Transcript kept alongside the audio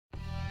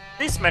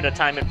This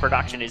Meditainment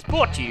production is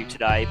brought to you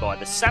today by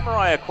the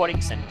Samurai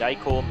Aquatics and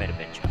Decor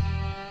Metaventure.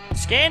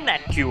 Scan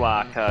that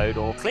QR code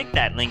or click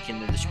that link in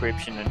the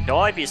description and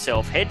dive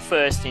yourself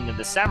headfirst into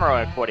the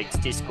Samurai Aquatics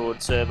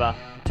Discord server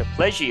to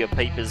pleasure your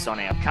peepers on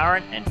our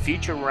current and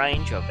future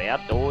range of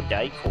outdoor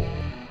decor.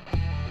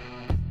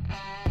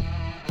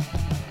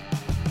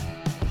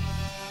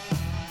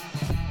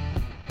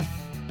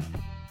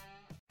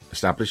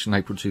 Established in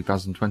April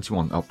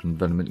 2021, Upland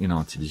Development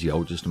United is the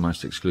oldest and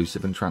most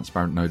exclusive and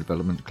transparent no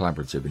development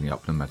collaborative in the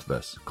Upland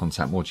Metaverse.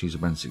 Contact More Cheese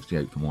Ben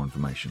 68 for more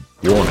information.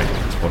 Warning!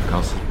 This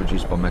podcast is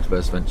produced by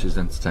Metaverse Ventures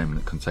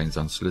Entertainment that contains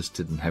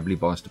unsolicited and heavily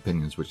biased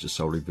opinions which are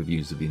solely the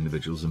views of the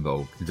individuals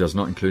involved. It does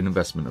not include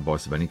investment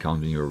advice of any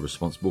kind, and you are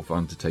responsible for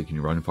undertaking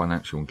your own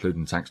financial,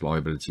 including tax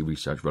liability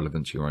research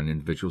relevant to your own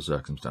individual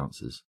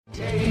circumstances.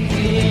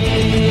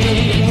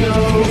 Taking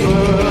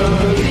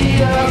over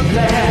the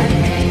Upland.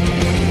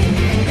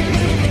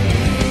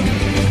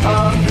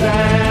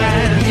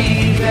 Upland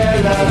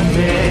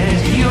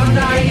Development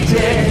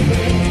United.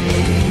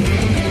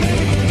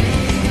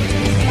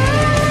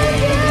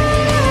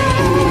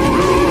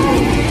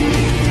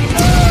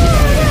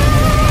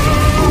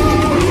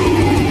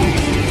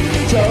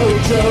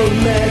 Total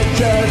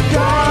meta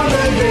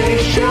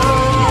domination.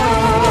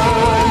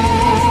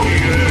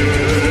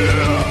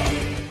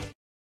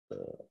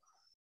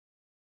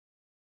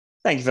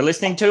 Thank you for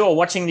listening to or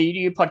watching the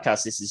UDU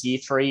podcast. This is year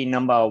 3,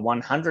 number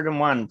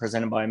 101,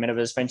 presented by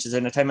Metaverse Ventures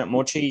Entertainment,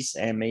 More Cheese,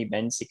 and me,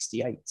 Ben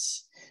 68.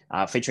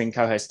 Featuring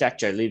co-host Dak,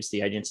 Joe Lives,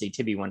 the agency,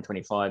 Tibby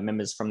 125,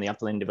 members from the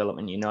Upland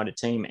Development United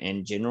team,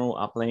 and general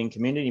Upland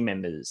community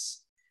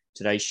members.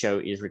 Today's show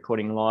is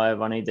recording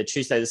live on either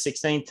Tuesday the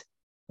 16th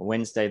or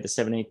Wednesday the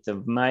 17th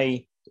of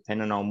May,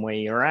 depending on where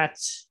you're at.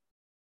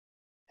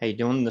 How you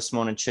doing this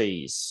morning,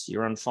 Cheese?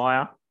 You're on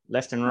fire,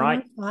 left and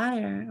right?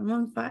 I'm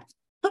on fire.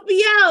 Put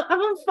me out. I'm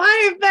on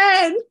fire,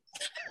 Ben.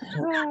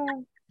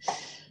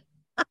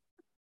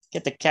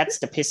 Get the cats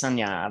to piss on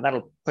you.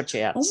 That'll put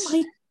you out. Oh,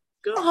 my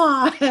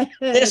God.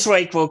 This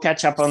week, we'll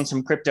catch up on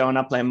some crypto and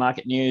Upland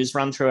market news,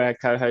 run through our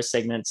co-host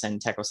segments, and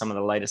tackle some of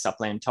the latest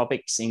Upland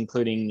topics,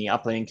 including the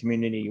Upland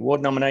Community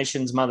Award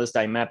nominations, Mother's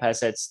Day map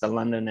assets, the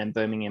London and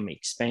Birmingham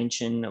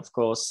expansion, of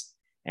course,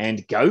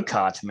 and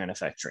go-kart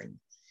manufacturing.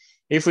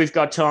 If we've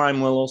got time,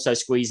 we'll also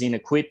squeeze in a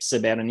quips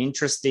about an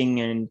interesting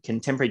and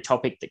contemporary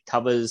topic that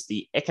covers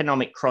the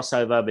economic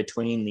crossover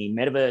between the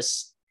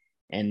metaverse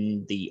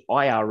and the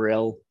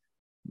IRL,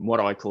 what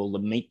I call the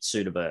meat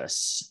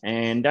suitiverse.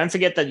 And don't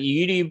forget that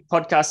the UDU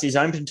podcast is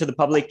open to the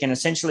public and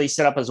essentially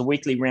set up as a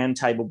weekly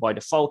roundtable by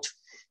default.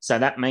 So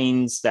that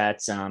means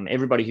that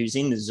everybody who's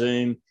in the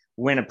Zoom,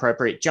 when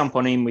appropriate, jump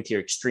on in with your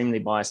extremely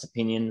biased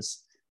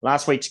opinions.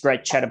 Last week's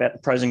great chat about the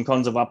pros and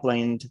cons of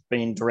Upland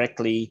being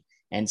directly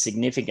and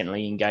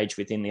significantly engaged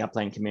within the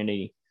Upland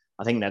community.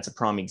 I think that's a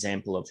prime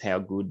example of how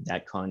good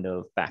that kind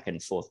of back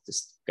and forth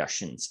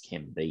discussions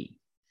can be.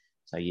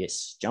 So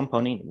yes, jump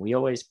on in. We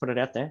always put it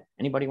out there.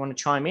 Anybody want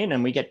to chime in?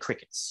 And we get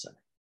crickets. So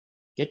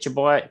get your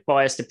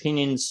biased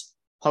opinions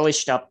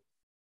polished up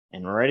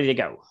and ready to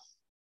go.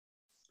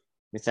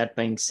 With that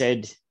being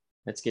said,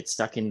 let's get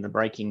stuck in the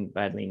breaking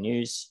badly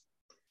news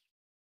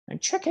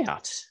and check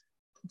out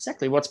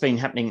exactly what's been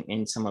happening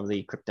in some of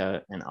the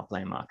crypto and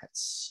Upland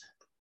markets,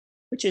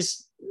 which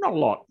is not a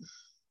lot.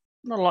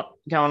 Not a lot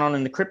going on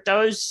in the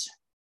cryptos.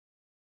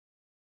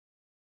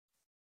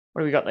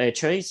 What do we got there,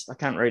 Cheese? I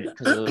can't read it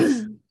because of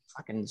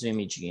fucking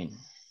zoomage again.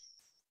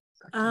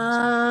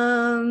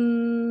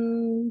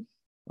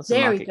 What's the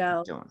there market we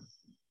go. doing?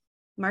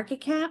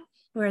 Market cap?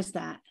 Where is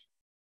that?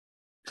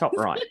 Top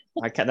right.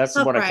 Okay, that's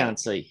Top what right. I can't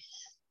see.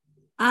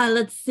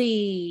 Let's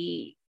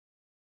see.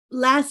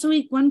 Last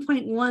week,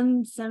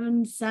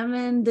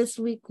 1.177. This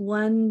week,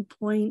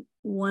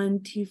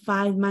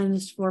 1.125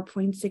 minus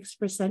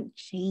 4.6%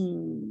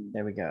 change.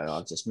 There we go.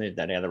 I'll just move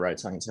that out of the road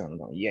so I can see what I'm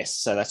doing. Yes,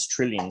 so that's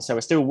trillion. So we're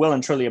still well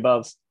and truly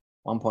above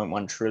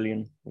 1.1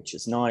 trillion, which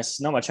is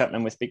nice. Not much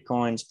happening with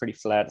Bitcoin. It's pretty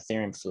flat.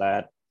 Ethereum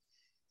flat.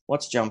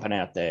 What's jumping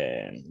out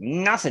there?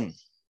 Nothing.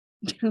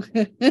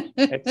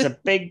 It's a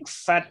big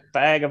fat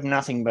bag of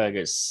nothing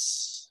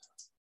burgers.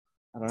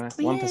 I don't know,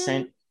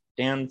 1%,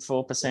 down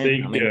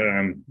 4%.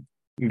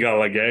 Big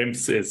Gala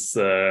Games is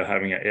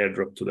having an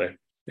airdrop today.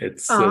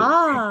 It's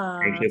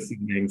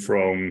transitioning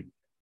from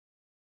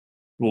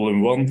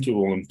Volume 1 to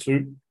Volume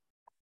 2.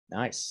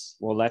 Nice.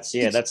 Well, that's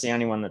the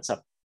only one that's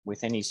up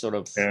with any sort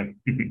of... Yeah.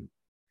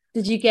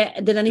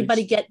 Did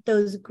anybody get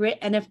those grit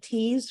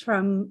NFTs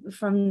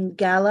from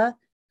Gala?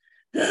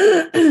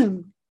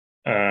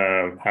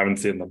 Haven't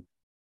seen them.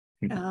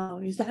 Oh,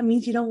 that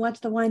means you don't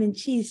watch the Wine and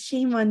Cheese.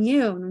 Shame on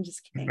you. I'm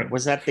just kidding.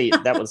 Was that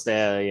was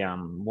the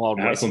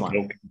Wild West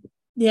one?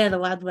 Yeah, the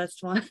Wild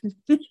West one.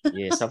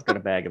 Yes, I've got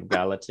a bag of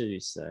Gala too,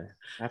 so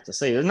I have to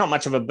see. There's not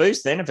much of a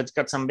boost then if it's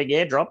got some big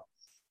airdrop.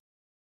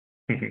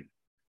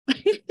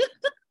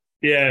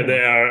 Yeah, they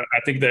are. I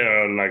think they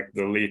are like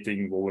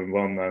deleting Volume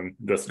 1 and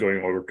just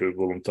going over to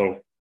Volume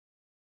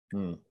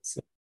 2.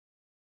 So.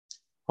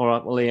 All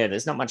right, well, yeah,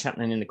 there's not much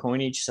happening in the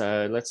coinage,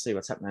 so let's see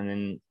what's happening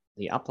in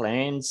the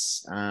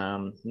Uplands,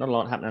 not a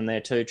lot happening there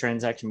too.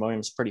 Transaction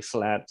volume's pretty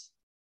flat.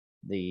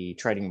 The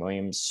trading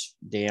volume's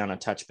down a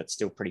touch, but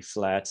still pretty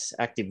flat.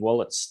 Active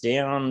wallets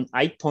down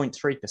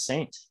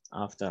 8.3%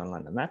 after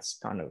London. That's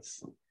kind of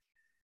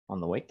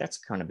on the week. That's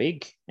kind of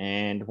big.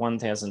 And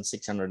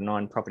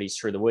 1,609 properties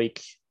through the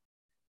week.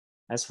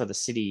 As for the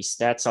city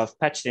stats, I've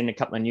patched in a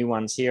couple of new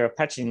ones here. I've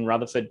patched in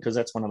Rutherford because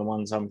that's one of the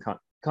ones I'm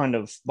kind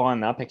of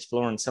buying the Apex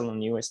floor and selling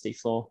the USD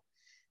floor.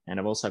 And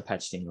I've also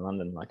patched in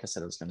London, like I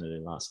said I was going to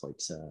do last week.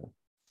 So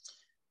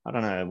I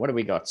don't know. What do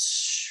we got?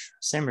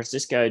 San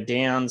Francisco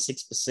down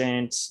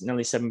 6%,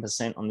 nearly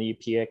 7% on the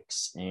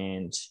UPX.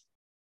 And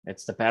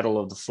it's the battle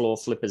of the floor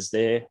flippers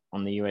there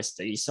on the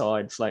USD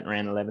side, floating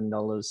around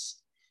 $11.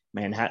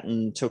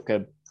 Manhattan took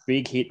a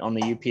big hit on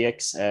the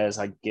UPX as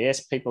I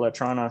guess people are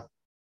trying to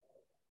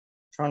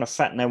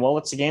fatten their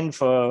wallets again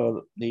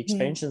for the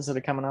expansions that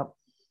are coming up.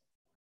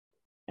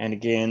 And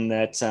again,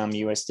 that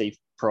USD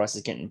price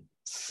is getting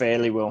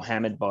fairly well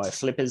hammered by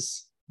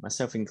flippers,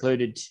 myself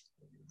included.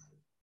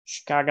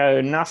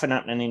 Chicago, nothing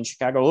happening in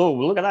Chicago. Oh,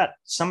 look at that.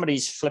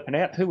 Somebody's flipping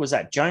out. Who was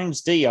that?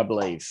 Jones D, I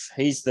believe.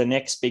 He's the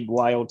next big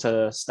whale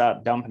to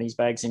start dumping his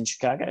bags in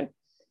Chicago.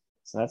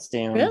 So that's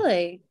down.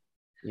 Really?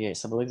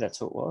 Yes, I believe that's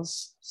who it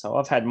was. So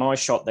I've had my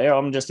shot there.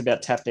 I'm just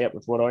about tapped out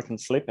with what I can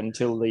flip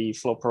until the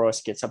floor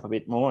price gets up a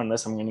bit more,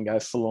 unless I'm going to go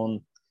full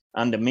on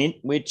under mint,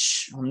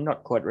 which I'm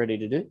not quite ready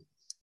to do.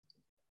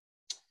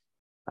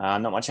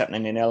 Not much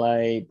happening in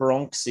LA.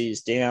 Bronx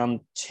is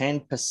down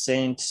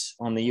 10%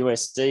 on the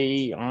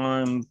USD.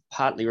 I'm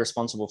partly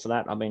responsible for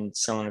that. I've been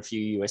selling a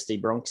few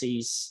USD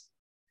Bronxies.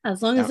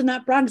 As long as they're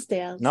not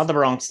Bronxdales. Not the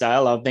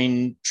Bronxdale. I've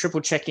been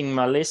triple checking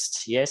my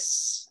list.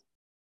 Yes.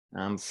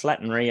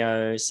 Flat and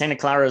Rio. Santa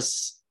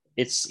Clara's,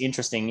 it's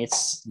interesting.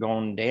 It's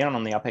gone down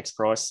on the UPX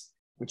price,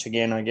 which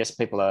again, I guess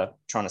people are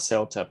trying to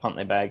sell to pump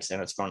their bags, and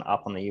it's gone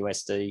up on the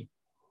USD,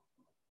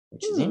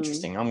 which is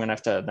interesting. I'm going to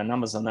have to, the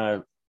numbers I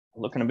know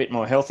looking a bit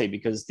more healthy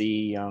because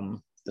the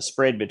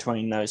spread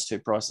between those two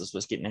prices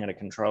was getting out of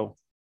control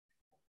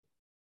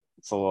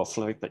for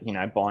flip, but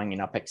buying in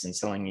UPX and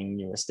selling in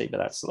USD, but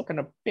that's looking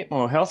a bit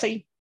more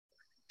healthy.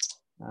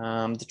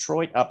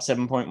 Detroit up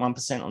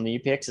 7.1% on the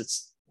UPX.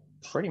 It's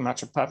pretty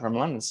much, apart from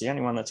London, it's the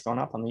only one that's gone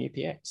up on the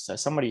UPX. So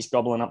somebody's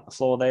gobbling up the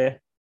floor there.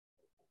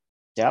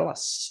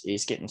 Dallas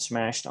is getting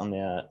smashed on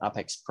the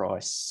UPX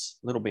price,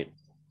 a little bit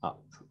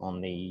up on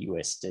the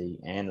USD,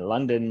 and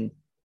London,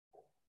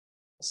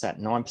 it's that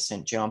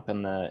 9% jump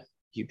in the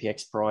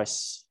UPX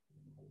price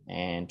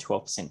and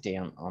 12%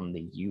 down on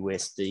the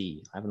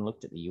USD. I haven't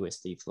looked at the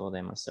USD floor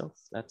there myself.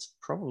 That's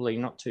probably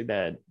not too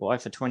bad. Buy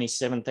for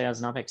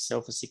 27,000 UPX,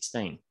 sell for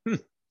 16. Might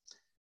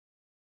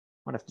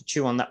have to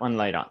chew on that one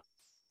later.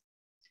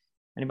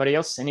 Anybody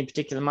else? Any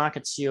particular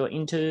markets you're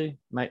into?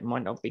 Might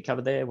not be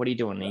covered there. What are you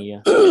doing?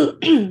 Are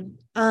you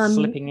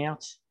flipping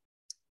out?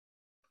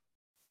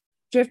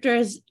 Drifter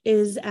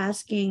is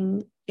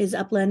asking, is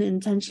Upland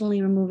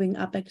intentionally removing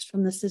UPX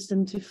from the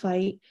system to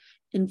fight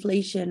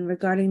inflation?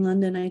 Regarding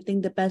London, I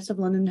think the best of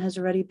London has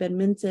already been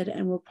minted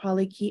and will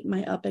probably keep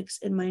my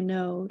UPX in my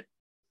node.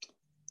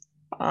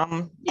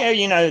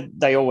 Yeah,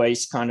 they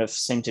always kind of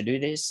seem to do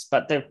this,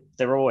 but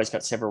they've always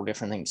got several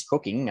different things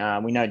cooking.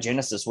 We know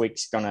Genesis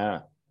Week's going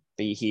to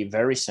be here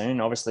very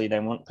soon. Obviously, they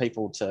want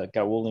people to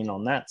go all in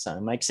on that, so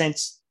it makes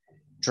sense.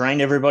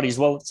 Drain everybody's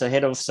wallets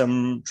ahead of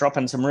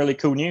dropping some really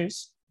cool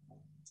news.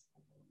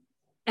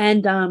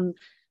 And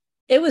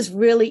it was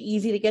really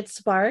easy to get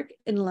Spark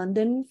in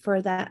London for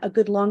a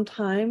good long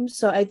time.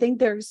 So I think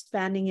they're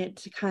expanding it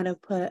to kind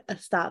of put a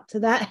stop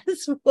to that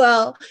as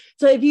well.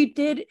 So if you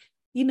did,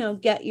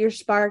 get your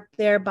Spark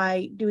there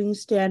by doing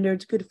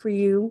standards, good for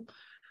you.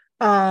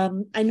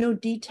 I know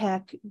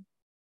D-Tech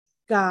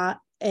got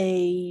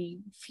a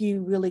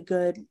few really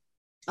good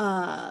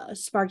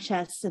Spark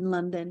chests in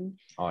London.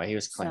 Oh, he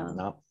was cleaning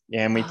up.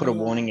 Yeah, and we put a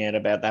warning out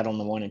about that on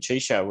the Wine and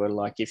Cheese show. We're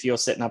like, if you're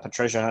setting up a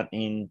treasure hunt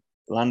in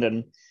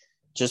London,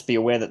 just be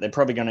aware that they're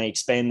probably going to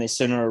expand this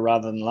sooner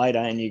rather than later,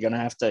 and you're going to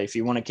have to, if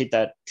you want to keep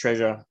that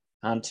treasure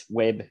hunt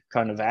web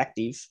kind of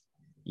active,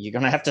 you're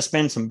going to have to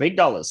spend some big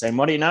dollars. And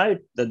what do you know?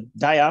 The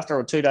day after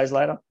or 2 days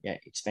later,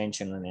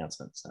 expansion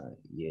announcement. So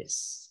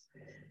yes.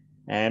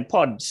 And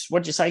Pods,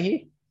 what'd you say here?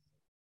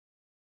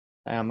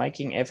 They are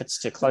making efforts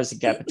to close the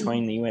gap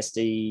between the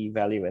USD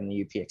value and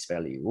the UPX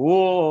value.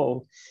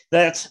 Whoa,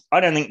 I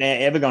don't think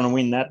they're ever going to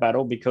win that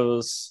battle,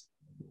 because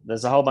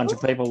there's a whole bunch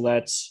of people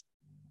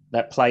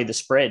that play the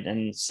spread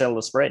and sell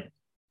the spread.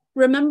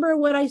 Remember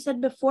what I said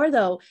before,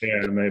 though?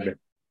 Yeah, maybe.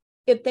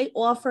 If they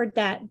offered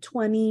that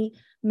 20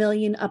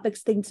 million UPX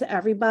thing to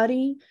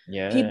everybody,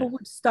 people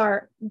would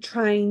start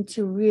trying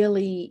to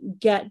really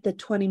get the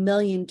 20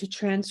 million to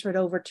transfer it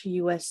over to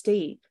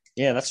USD.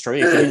 Yeah, that's true.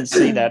 If you didn't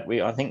see that,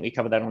 I think we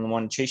covered that on the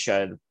One Chi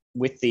show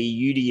with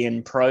the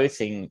UDN Pro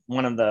thing.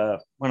 One of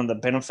the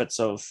benefits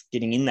of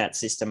getting in that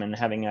system and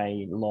having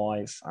a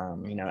live,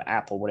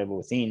 app or whatever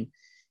within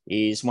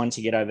is once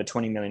you get over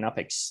 20 million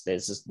UPX,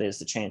 there's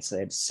the chance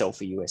they'd sell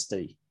for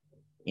USD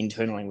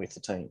internally with the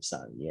team.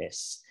 So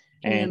yes,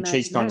 and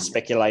she's kind of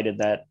speculated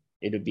that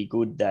it would be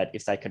good that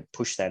if they could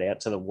push that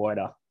out to the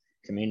wider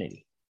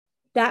community.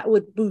 That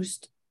would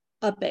boost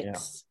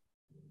UPX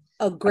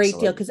a great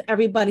deal, because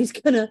everybody's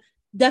gonna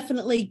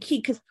definitely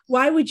keep. Because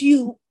why would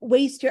you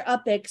waste your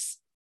UPX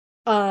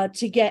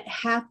to get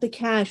half the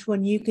cash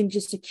when you can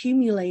just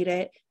accumulate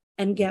it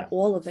and get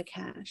all of the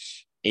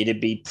cash?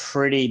 It'd be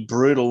pretty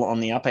brutal on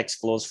the UPX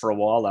floors for a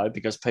while, though,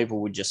 because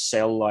people would just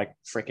sell like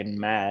freaking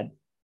mad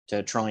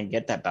to try and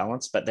get that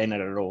balance, but then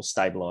it'd all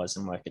stabilize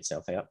and work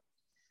itself out.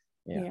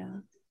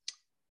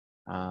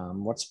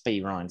 What's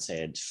B Ryan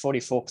said?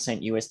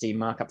 44% USD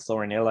markup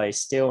floor in LA,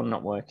 still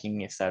not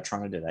working if they're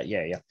trying to do that.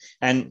 Yeah.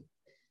 And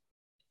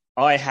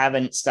I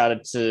haven't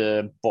started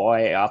to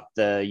buy up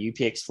the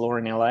UPX floor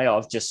in LA.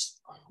 I've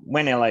just,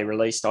 when LA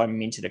released, I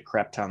minted a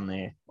crap ton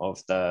there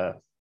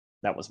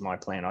that was my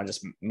plan. I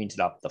just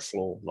minted up the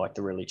floor, like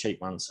the really cheap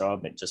ones. So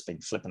I've just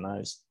been flipping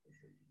those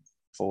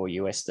for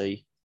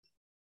USD.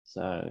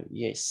 So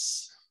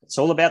yes, it's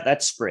all about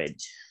that spread.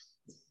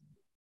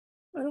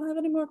 I don't have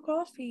any more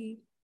coffee.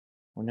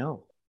 Oh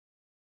no.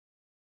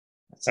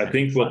 I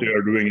think what you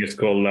are doing is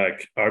called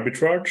like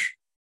arbitrage.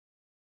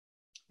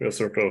 You're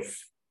sort of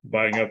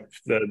buying up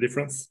the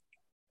difference.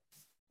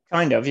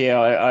 Kind of, yeah.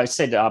 I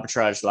said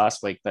arbitrage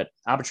last week, but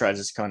arbitrage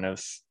is kind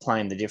of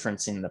playing the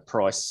difference in the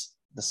price.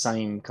 The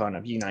same kind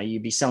of,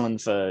 you'd be selling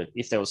for,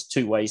 if there was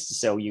two ways to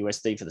sell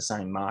USD for the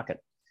same market.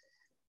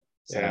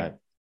 So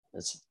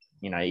it's,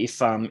 if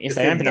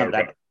they opened up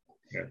that,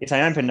 if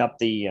they opened up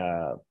the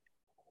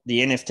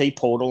NFT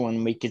portal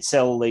and we could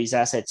sell these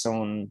assets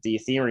on the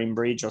Ethereum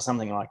bridge or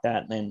something like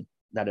that, then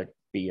that'd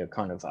be a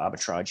kind of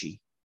arbitragey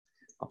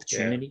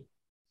opportunity.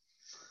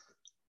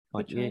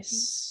 But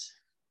yes,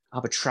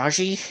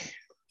 arbitragey.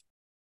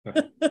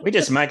 We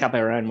just make up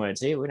our own words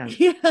here. We don't.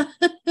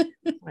 I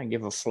don't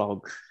give a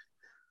flog.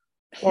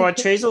 All right,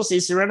 Cheezels,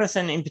 is there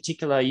anything in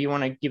particular you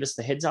want to give us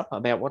the heads up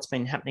about what's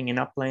been happening in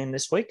Upland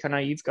this week? I know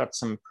you've got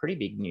some pretty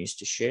big news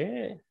to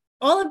share.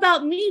 All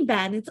about me,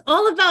 Ben. It's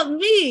all about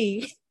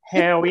me.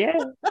 Hell yeah.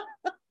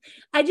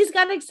 I just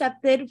got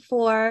accepted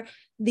for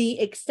the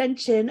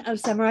extension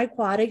of Samurai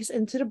Aquatics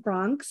into the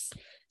Bronx.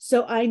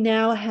 So I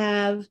now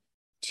have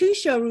 2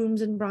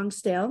 showrooms in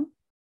Bronxdale.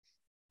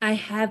 I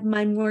have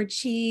my More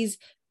Cheese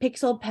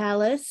Pixel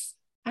Palace.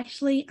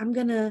 Actually, I'm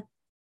going to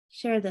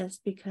share this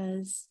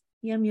because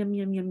yum, yum,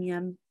 yum, yum,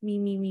 yum.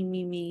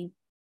 Me.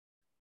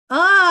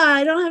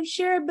 I don't have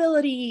share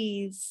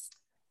abilities.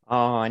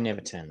 Oh, I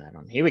never turned that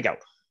on. Here we go.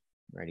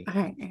 Ready? All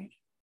right.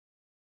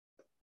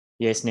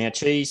 Yes, now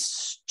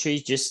Cheese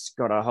just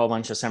got a whole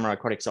bunch of Samurai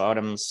Aquatics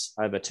items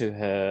over to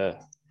her.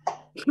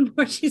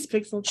 More Cheese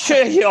Pixel.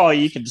 Oh,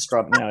 you can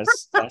describe it now.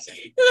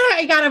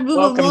 I gotta move.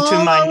 Welcome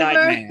to my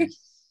nightmare.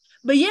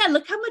 But yeah,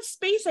 look how much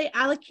space I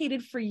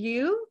allocated for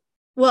you.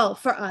 Well,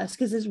 for us,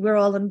 because we're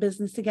all in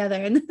business together.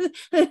 And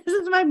this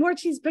is my More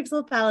Cheese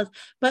Pixel Palace.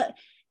 But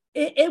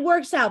it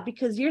works out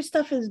because your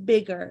stuff is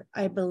bigger,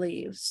 I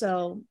believe.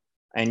 So.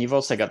 And you've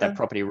also got that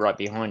property right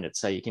behind it,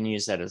 so you can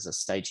use that as a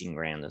staging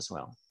ground as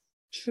well.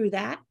 True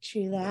that.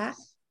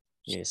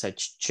 Yeah, so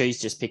Cheese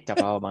just picked up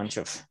a whole bunch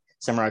of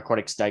Samurai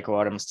Aquatics decor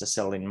items to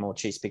sell in More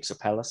Cheese Pixel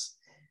Palace.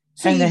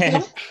 So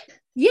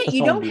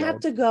you don't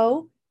have to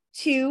go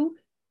to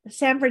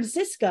San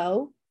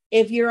Francisco.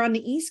 If you're on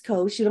the East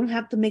Coast, you don't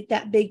have to make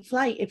that big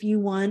flight. If you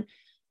want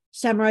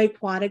Samurai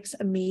Aquatics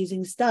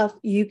amazing stuff,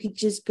 you could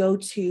just go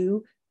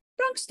to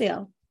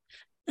Bronxdale.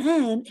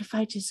 And if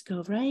I just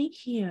go right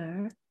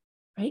here,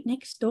 right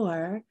next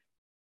door,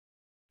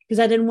 because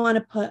I didn't want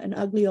to put an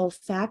ugly old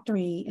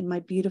factory in my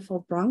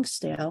beautiful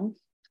Bronxdale. Look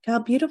how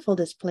beautiful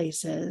this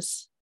place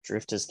is.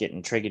 Drifter's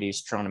getting triggered.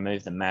 He's trying to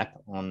move the map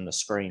on the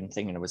screen,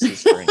 thinking it was his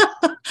screen.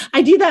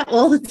 I do that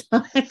all the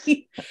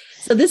time.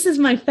 So this is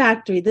my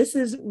factory. This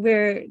is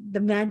where the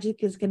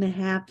magic is going to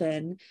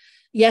happen.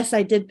 Yes,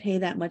 I did pay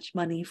that much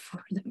money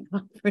for the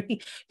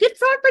property. Good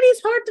property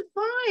is hard to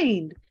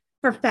find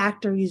for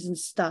factories and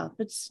stuff.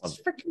 It's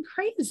freaking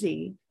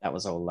crazy. That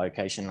was all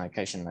location,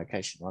 wasn't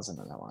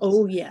it? That one.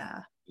 Oh,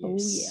 yeah. Yes. Oh,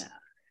 yeah.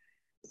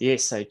 Yeah,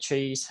 so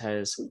Cheese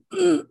has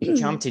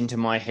jumped into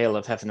my hell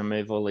of having to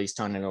move all these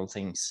tiny little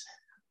things.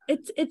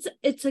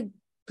 It's a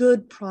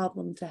good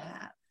problem to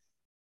have.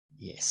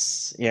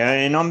 Yes. Yeah,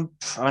 and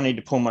I need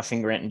to pull my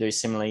finger out and do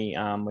similarly.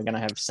 We're going to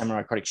have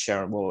Samurai Aquatics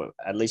show, well,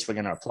 at least we're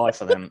going to apply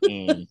for them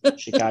in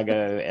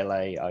Chicago,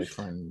 LA,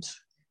 Oakland,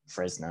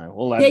 Fresno,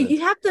 all over. Yeah,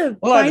 you have to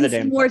find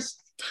some more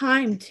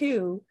time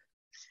too.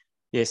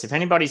 Yes, if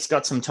anybody's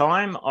got some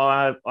time,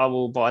 I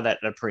will buy that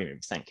at a premium.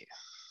 Thank you.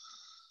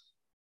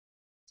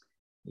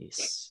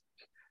 Yes.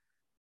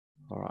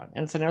 All right.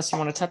 Anything else you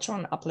want to touch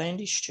on?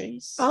 Uplandish,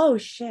 Cheese? Oh,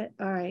 shit.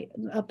 All right.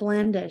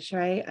 Uplandish,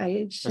 right?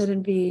 I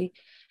shouldn't be.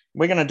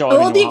 We're going to dive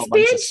into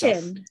the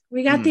expansion.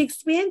 We got the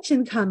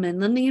expansion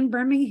coming. London and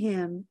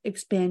Birmingham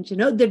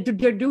expansion. Oh, they're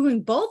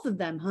doing both of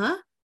them, huh?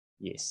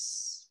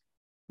 Yes.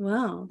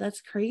 Wow,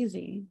 that's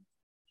crazy.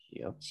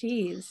 Yep.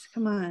 Jeez,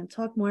 come on.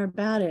 Talk more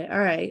about it. All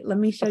right. Let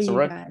me show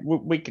you guys.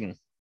 We can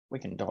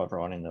dive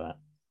right into that.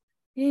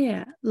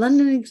 Yeah,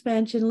 London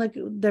expansion. Look,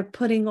 they're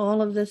putting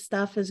all of this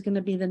stuff is going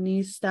to be the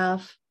new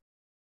stuff.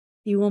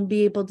 You won't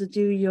be able to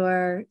do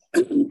your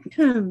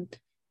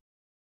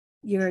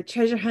your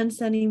treasure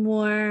hunts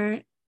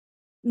anymore.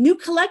 New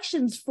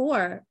collections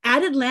 4,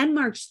 added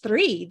landmarks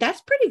 3.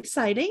 That's pretty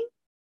exciting.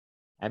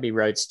 Abbey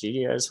Road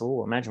Studios.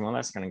 Oh, imagine what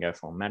that's going to go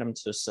for. Madame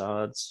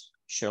Tussauds,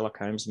 Sherlock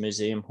Holmes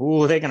Museum.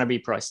 Oh, they're going to be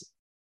pricey.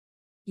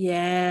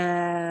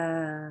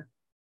 Yeah.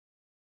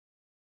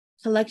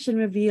 Collection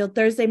revealed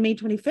Thursday, May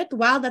 25th.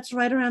 Wow, that's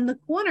right around the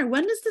corner.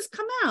 When does this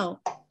come out?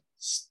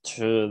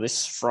 To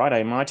this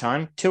Friday, my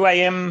time. 2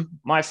 a.m.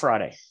 my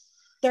Friday.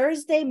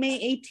 Thursday,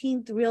 May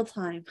 18th, real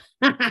time.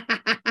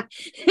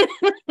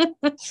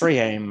 3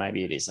 a.m.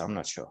 maybe it is. I'm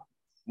not sure.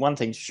 One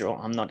thing's for sure,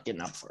 I'm not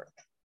getting up for it.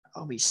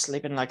 I'll be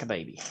sleeping like a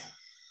baby.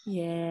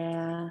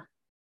 Yeah.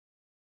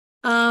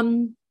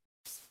 What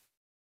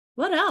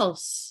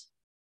else?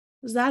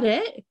 Was that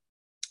it?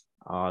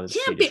 Oh,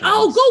 Camping.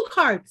 Oh,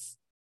 go-karts.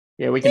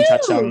 Yeah, we can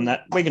touch on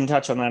that. We can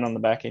touch on that on the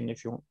back end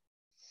if you want.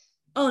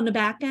 Oh, on the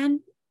back end?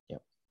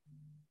 Yep.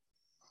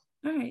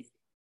 All right.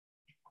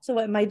 So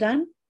what, am I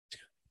done?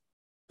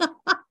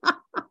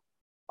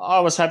 I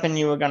was hoping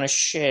you were going to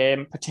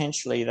share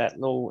potentially that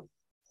little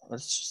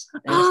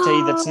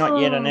NFT that's not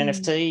yet an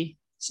NFT.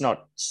 It's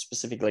not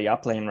specifically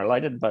Upland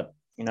related, but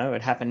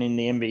it happened in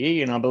the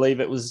MVE, and I believe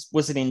it was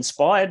it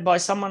inspired by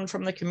someone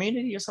from the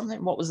community or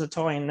something? What was the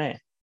tie in there?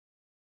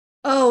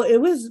 Oh, it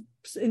was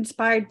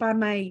inspired by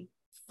my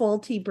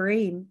faulty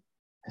brain.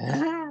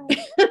 All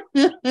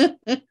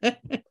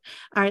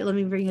right, let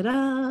me bring it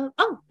up.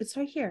 Oh, it's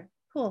right here.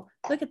 Cool.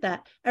 Look at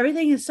that.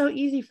 Everything is so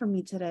easy for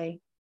me today.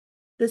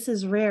 This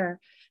is rare.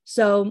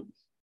 So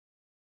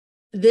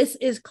this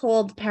is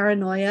called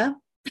Paranoia.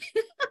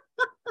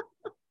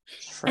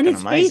 And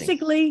it's amazing.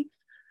 Basically,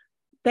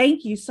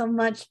 thank you so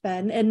much,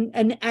 Ben.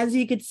 And as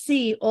you could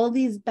see, all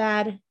these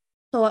bad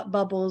thought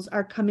bubbles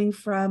are coming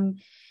from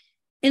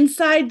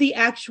inside the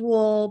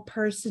actual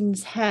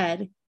person's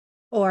head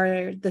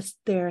or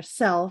their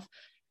self.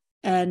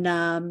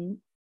 And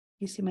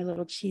you see my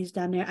little cheese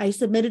down there. I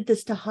submitted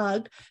this to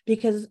Hug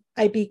because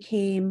I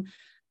became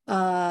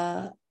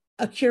a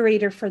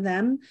curator for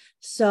them.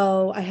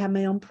 So I have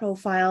my own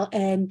profile,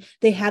 and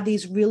they have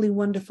these really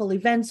wonderful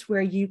events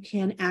where you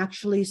can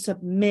actually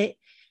submit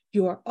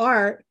your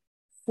art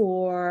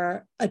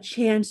for a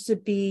chance to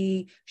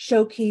be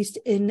showcased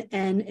in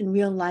an in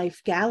real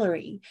life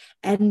gallery.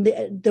 And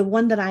the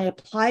one that I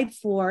applied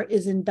for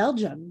is in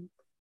Belgium.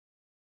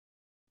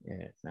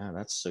 Yeah, no,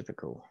 that's super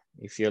cool.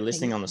 If you're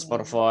listening on the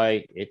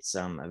Spotify, it's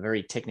a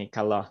very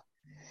technicolor,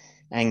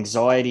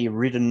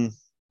 anxiety-ridden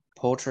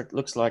portrait.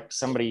 Looks like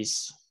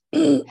somebody's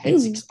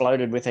head's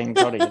exploded with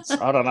anxiety.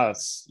 I don't know.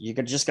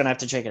 You're just going to have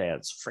to check it out.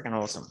 It's freaking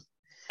awesome.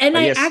 And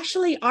I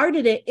actually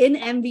arted it in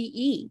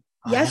MVE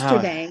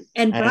yesterday.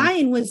 And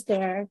Brian was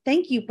there.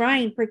 Thank you,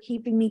 Brian, for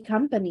keeping me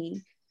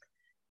company.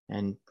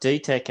 And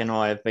D-Tech and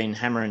I have been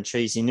hammer and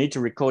cheese. You need to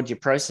record your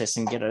process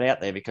and get it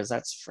out there because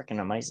that's freaking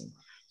amazing.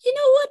 You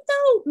know what,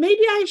 though?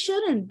 Maybe I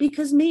shouldn't,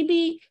 because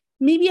maybe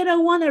I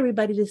don't want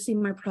everybody to see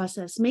my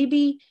process.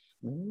 Maybe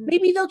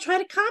they'll try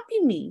to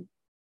copy me,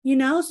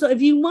 So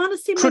if you want to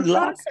see my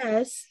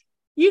process,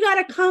 you got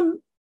to come,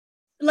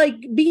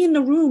 be in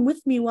the room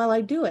with me while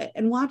I do it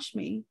and watch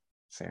me.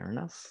 Fair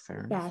enough.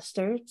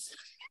 Bastards.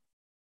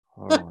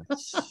 All right.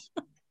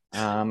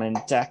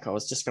 And Dak, I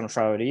was just going to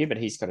throw it to you, but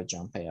he's got to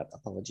jump out.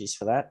 Apologies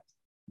for that.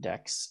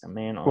 Dak's a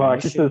man on I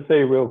just to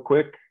say real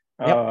quick,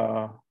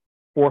 Yep.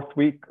 4th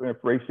week if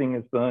racing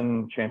is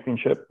done,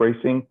 championship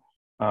racing.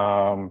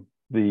 I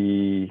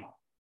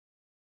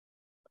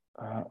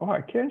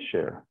can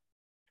share.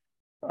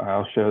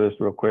 I'll share this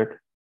real quick.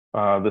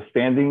 The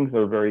standings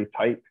are very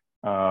tight.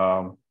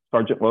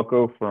 Sergeant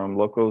Loco from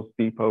Locos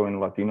Depot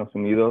and Latinos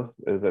Unidos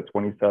is at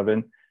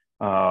 27.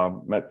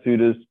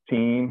 Matsuda's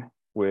team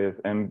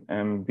with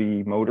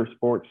MB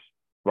Motorsports,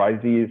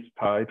 Risey is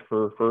tied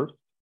for first.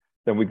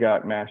 Then we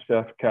got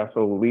Mastiff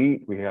Castle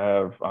Elite. We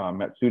have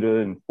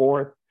Matsuda in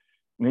 4th.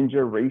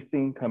 Ninja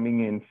Racing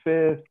coming in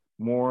 5th.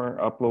 More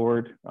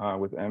Upload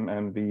with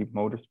MMB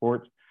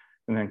Motorsports.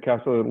 And then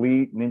Castle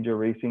Elite, Ninja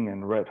Racing,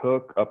 and Red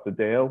Hook up the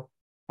Dale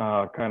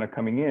kind of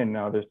coming in.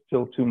 Now there's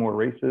still 2 more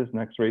races.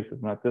 Next race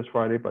is not this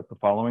Friday, but the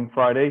following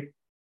Friday.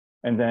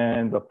 And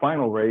then the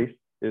final race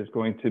is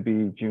going to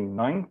be June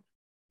 9th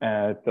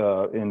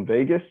in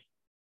Vegas.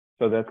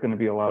 So that's going to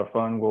be a lot of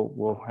fun.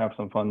 We'll have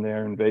some fun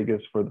there in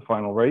Vegas for the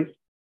final race.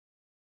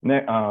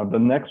 The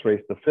next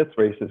race, the 5th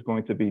race, is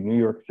going to be New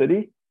York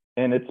City,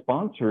 and it's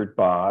sponsored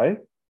by.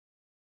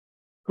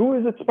 Who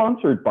is it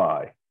sponsored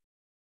by?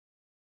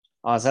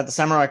 Oh, is that the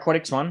Samurai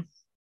Aquatics one?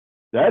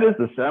 That is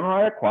the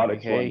Samurai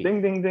Aquatics one.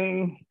 Ding, ding,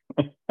 ding.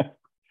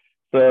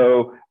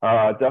 So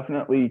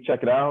definitely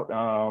check it out.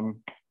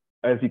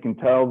 As you can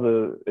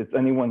tell, it's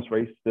anyone's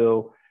race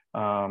still.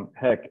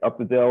 Heck, Up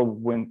the Dale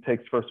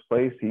takes first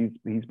place.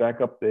 He's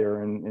back up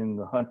there in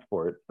the hunt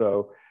for it.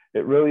 So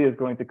it really is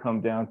going to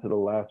come down to the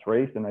last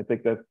race. And I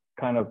think that's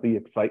kind of the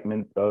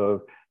excitement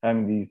of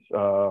having these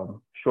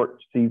short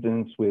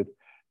seasons with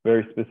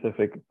very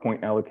specific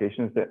point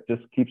allocations that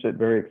just keeps it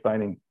very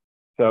exciting.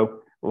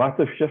 So lots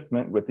of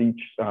shiftment with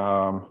each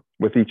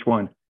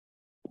one.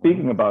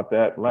 Speaking about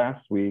that,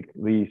 last week,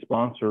 the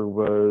sponsor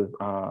was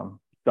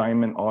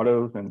Diamond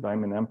Autos and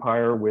Diamond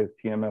Empire with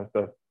TMS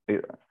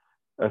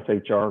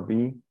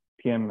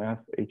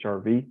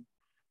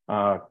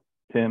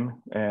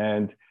Tim.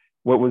 And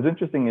what was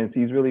interesting is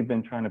he's really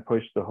been trying to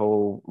push the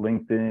whole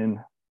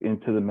LinkedIn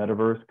into the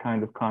metaverse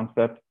kind of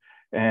concept.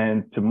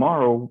 And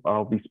tomorrow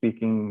I'll be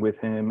speaking with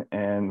him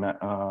and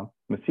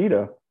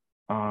Masita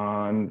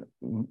on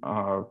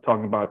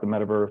talking about the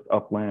metaverse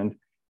Upland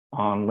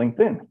on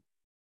LinkedIn.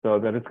 So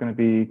that it's going to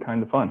be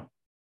kind of fun.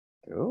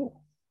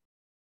 Cool.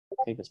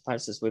 Keep us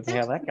posted with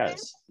how that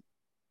goes.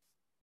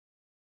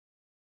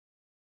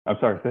 I'm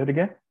sorry, say it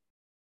again.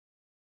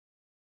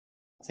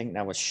 I think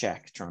that was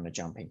Shaq trying to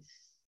jump in.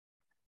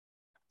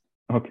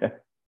 Okay.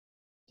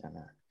 Don't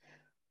know.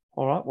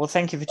 All right. Well,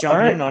 thank you for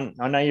jumping in.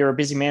 I know you're a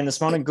busy man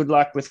this morning. Good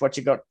luck with what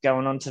you got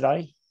going on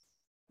today.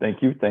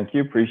 Thank you. Thank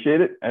you.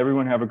 Appreciate it.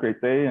 Everyone have a great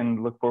day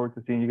and look forward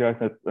to seeing you guys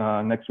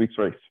at next week's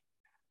race.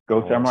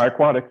 Go Samurai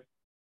Aquatics.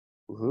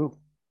 Woohoo.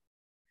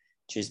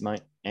 Cheers,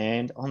 mate.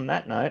 And on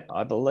that note,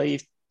 I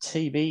believe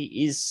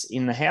TB is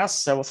in the house.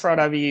 So we'll throw it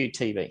over to you,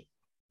 TB.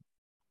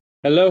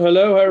 Hello.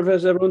 How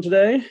is everyone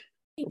today?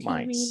 Good,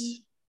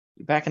 mates.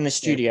 You're back in the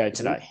studio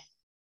today.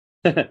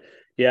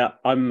 Yeah,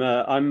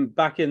 I'm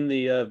back in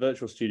the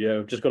virtual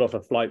studio. Just got off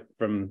a flight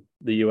from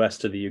the US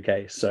to the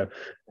UK, so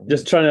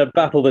just trying to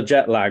battle the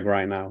jet lag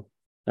right now.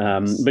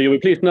 But you'll be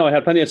pleased to know I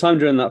had plenty of time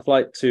during that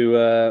flight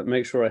to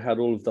make sure I had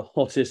all of the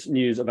hottest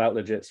news about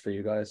the jits for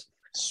you guys.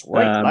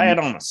 Sweet, lay it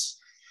on us.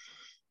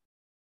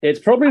 It's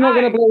probably not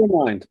going to blow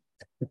your mind.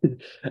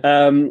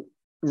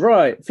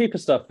 Right, FIFA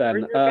stuff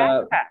then.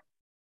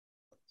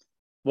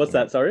 What's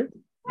that? Sorry.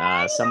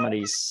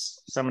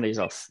 Somebody's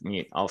off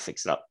mute. I'll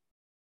fix it up.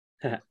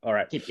 All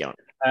right. Keep going.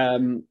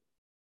 FIFA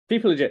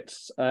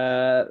Legits.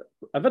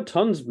 I've had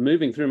tons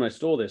moving through my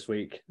store this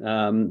week.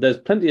 There's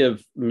plenty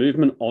of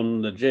movement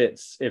on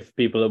Legits if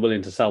people are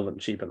willing to sell them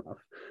cheap enough.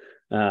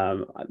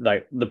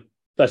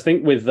 I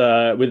think with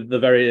the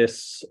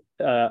various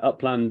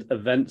Upland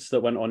events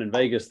that went on in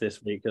Vegas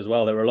this week as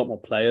well, there were a lot more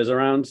players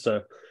around,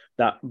 so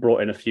that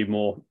brought in a few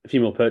more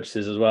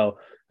purchases as well.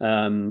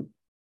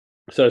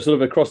 So sort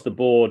of across the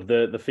board,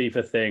 the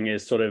FIFA thing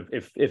is sort of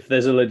if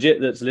there's a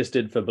legit that's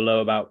listed for below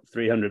about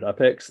 300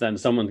 UPIX, then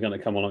someone's going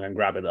to come along and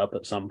grab it up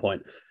at some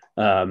point.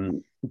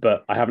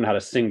 But I haven't had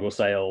a single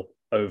sale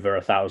over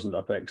 1,000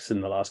 UPIX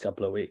in the last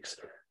couple of weeks.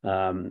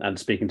 And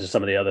speaking to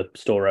some of the other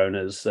store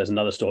owners, there's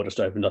another store just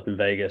opened up in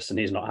Vegas and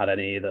he's not had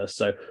any either.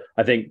 So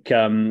I think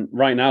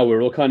right now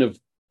we're all kind of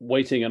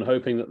waiting and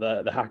hoping that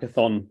the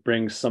hackathon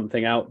brings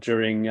something out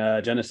during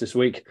Genesis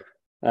week.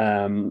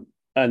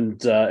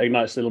 And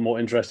Ignite's a little more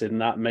interested in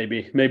that.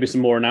 Maybe some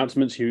more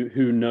announcements.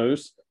 Who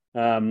knows?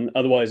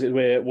 Otherwise,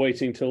 we're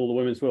waiting till the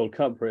Women's World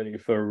Cup really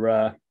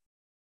for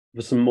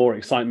some more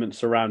excitement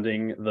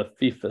surrounding the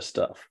FIFA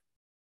stuff.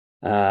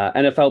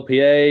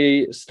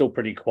 NFLPA still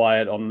pretty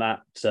quiet on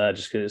that,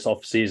 just because it's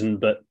off season.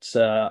 But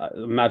I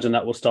imagine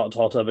that will start to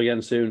hot up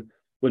again soon.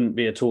 Wouldn't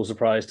be at all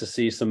surprised to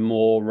see some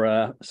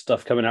more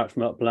stuff coming out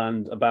from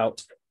Upland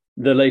about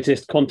the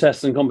latest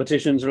contests and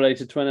competitions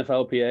related to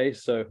NFLPA.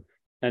 So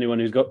anyone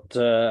who's got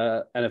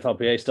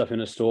NFLPA stuff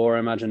in a store, I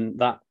imagine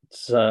that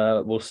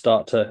will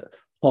start to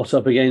hot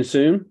up again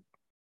soon.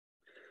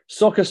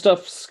 Soccer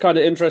stuff's kind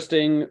of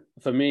interesting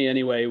for me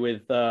anyway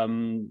with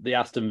the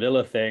Aston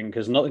Villa thing,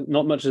 because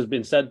not much has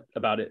been said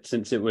about it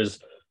since it was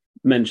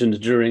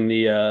mentioned during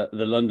the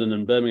London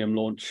and Birmingham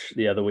launch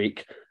the other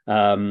week.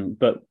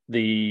 But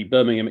the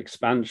Birmingham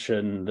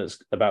expansion that's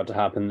about to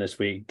happen this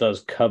week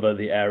does cover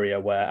the area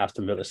where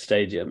Aston Villa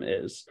Stadium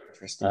is.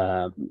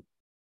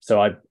 So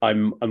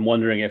I'm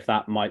wondering if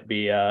that might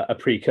be a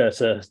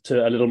precursor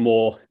to a little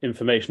more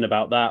information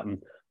about that,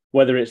 and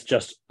whether it's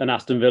just an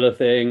Aston Villa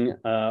thing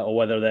or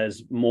whether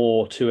there's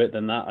more to it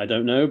than that. I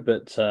don't know,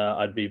 but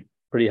I'd be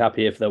pretty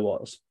happy if there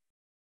was.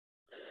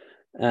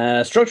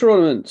 Structural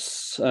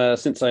ornaments,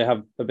 since I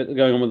have a bit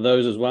going on with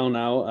those as well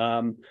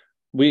now.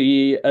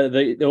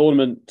 The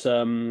ornament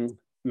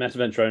Meta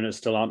Venture owners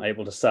still aren't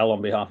able to sell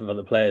on behalf of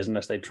other players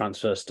unless they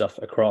transfer stuff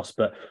across.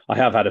 But I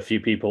have had a few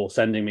people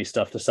sending me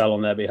stuff to sell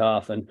on their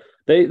behalf, and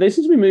they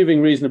seem to be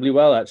moving reasonably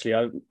well,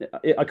 actually.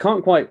 I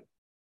can't quite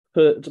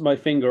put my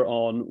finger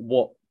on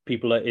what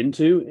people are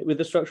into with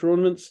the structural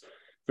ornaments.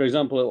 For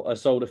example, I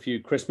sold a few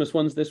Christmas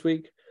ones this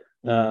week.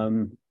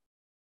 I'm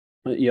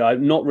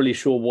not really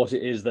sure what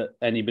it is that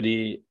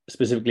anybody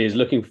specifically is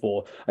looking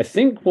for. I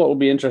think what will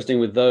be interesting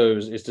with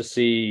those is to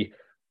see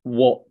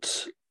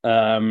what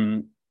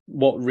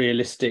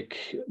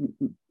realistic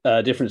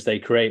difference they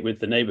create with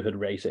the neighborhood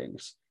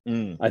ratings.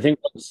 I think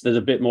once there's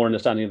a bit more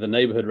understanding of the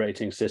neighborhood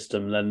rating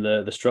system, then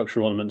the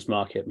structural ornaments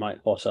market might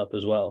hot up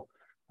as well.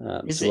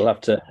 So we'll have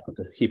to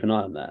keep an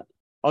eye on that.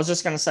 I was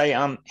just going to say,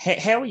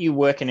 how are you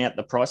working out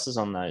the prices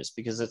on those?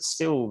 Because it's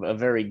still a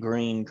very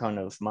green kind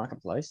of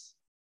marketplace.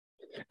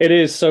 It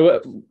is.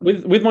 So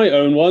with my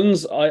own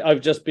ones,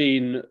 I've just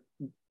been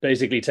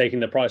basically taking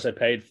the price I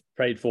paid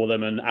for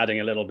them and adding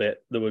a little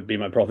bit that would be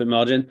my profit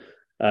margin.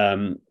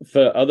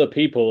 For other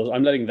people,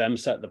 I'm letting them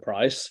set the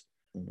price,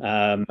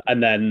 and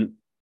then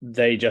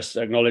they just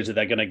acknowledge that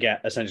they're going to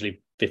get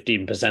essentially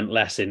 15%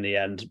 less in the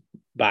end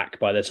back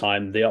by the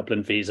time the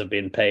Upland fees have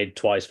been paid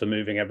twice for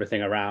moving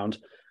everything around.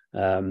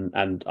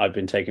 And I've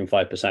been taking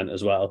 5%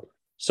 as well.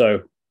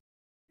 So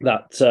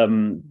that's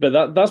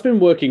been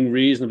working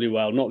reasonably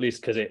well, not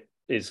least because it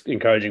is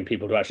encouraging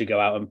people to actually go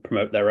out and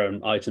promote their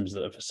own items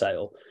that are for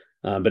sale.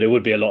 But it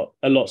would be a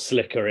lot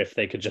slicker if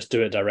they could just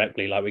do it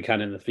directly like we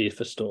can in the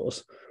FIFA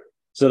stores.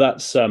 So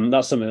that's something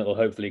that will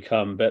hopefully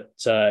come. But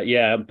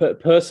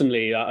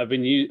personally, I've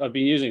been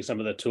using some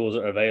of the tools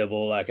that are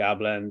available, like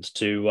Upland,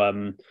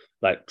 to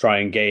like try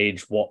and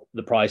gauge what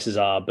the prices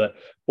are. But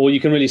all you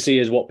can really see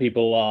is what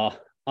people are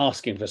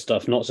asking for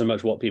stuff, not so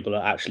much what people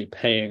are actually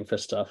paying for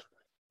stuff.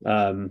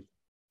 As a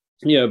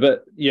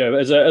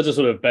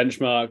sort of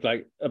benchmark,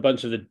 like a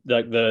bunch of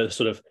the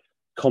sort of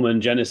common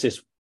Genesis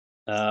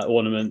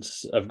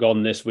ornaments have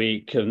gone this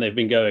week, and they've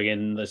been going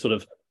in the sort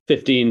of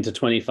 15 to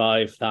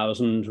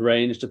 25,000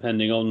 range,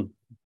 depending on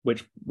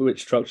which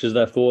structures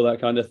they're for,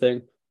 that kind of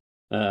thing.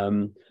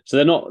 So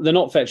they're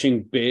not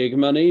fetching big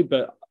money,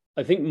 but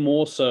I think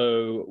more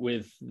so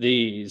with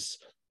these,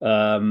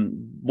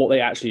 what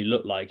they actually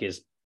look like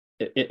is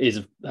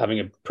having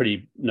a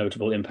pretty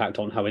notable impact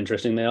on how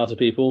interesting they are to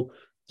people.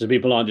 So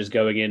people aren't just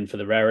going in for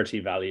the rarity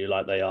value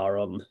like they are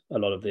on a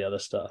lot of the other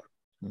stuff,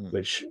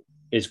 which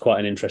is quite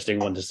an interesting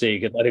one to see.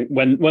 Because I think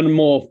when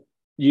more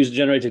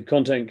user-generated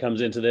content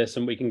comes into this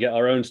and we can get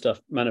our own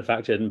stuff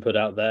manufactured and put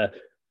out there,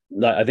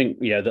 like, I think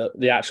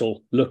the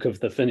actual look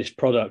of the finished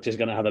product is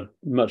going to have a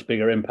much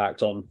bigger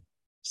impact on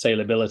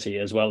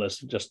saleability as well as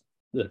just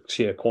the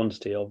sheer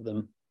quantity of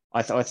them.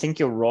 I think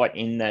you're right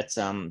in that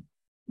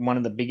one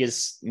of the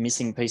biggest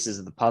missing pieces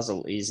of the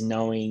puzzle is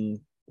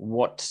knowing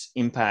what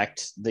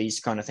impact these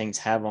kind of things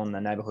have on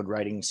the neighborhood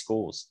rating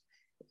scores.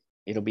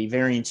 It'll be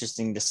very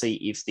interesting to see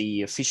if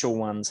the official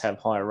ones have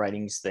higher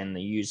ratings than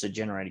the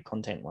user-generated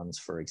content ones,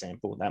 for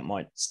example. That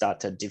might start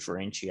to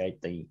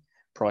differentiate the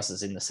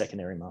prices in the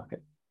secondary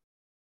market.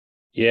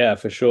 Yeah,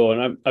 for sure.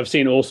 And I've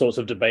seen all sorts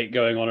of debate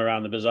going on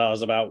around the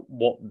bazaars about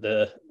what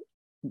the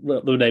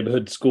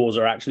neighborhood scores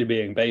are actually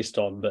being based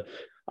on, but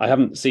I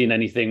haven't seen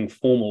anything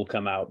formal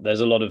come out.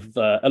 There's a lot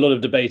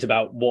of debate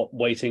about what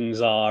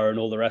weightings are and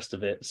all the rest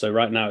of it. So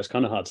right now it's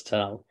kind of hard to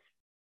tell.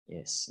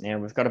 Yes. Now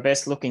we've got a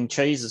best looking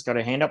cheese has got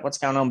a hand up. What's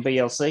going on,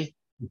 BLC?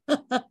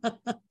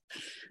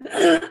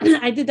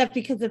 I did that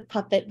because of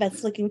Puppet,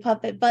 best looking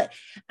Puppet, but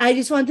I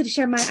just wanted to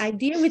share my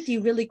idea with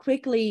you really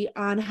quickly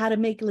on how to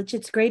make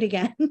Legits great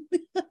again.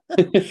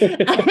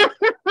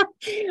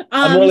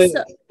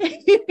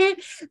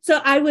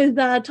 So I was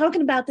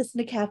talking about this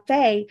in a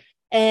cafe,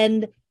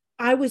 and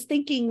I was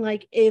thinking,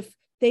 like, if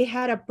they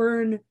had a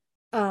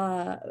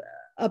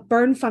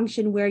burn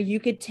function where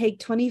you could take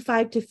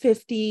 25 to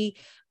 50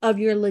 of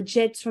your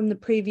Legits from the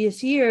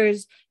previous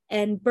years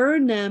and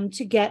burn them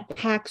to get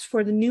packs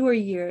for the newer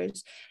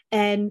years.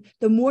 And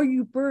the more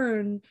you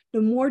burn,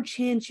 the more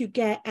chance you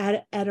get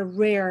at a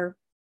rare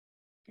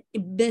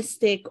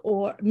mythic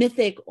or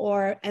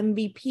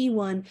MVP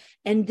one.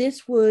 And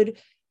this would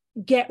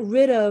get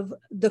rid of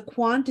the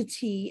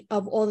quantity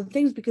of all the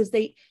things, because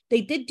they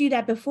did do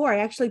that before. I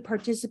actually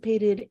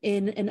participated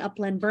in an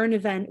Upland burn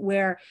event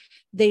where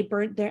they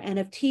burnt their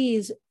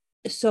NFTs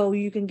so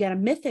you can get a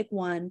mythic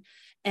one.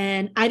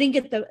 And I didn't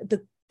get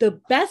the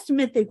best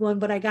mythic one,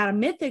 but I got a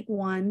mythic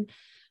one.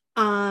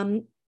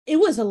 It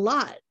was a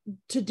lot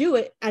to do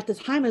it at the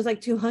time. It was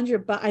like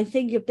 200, but I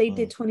think if they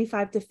did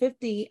 25 to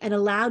 50 and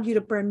allowed you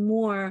to burn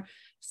more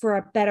for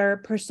a better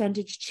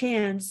percentage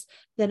chance,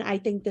 then I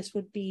think this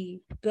would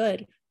be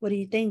good. What do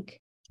you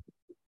think?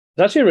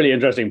 It's actually a really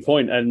interesting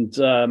point. And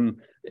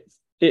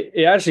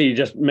it actually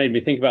just made me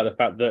think about the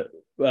fact that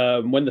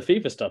when the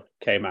FIFA stuff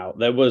came out,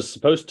 there was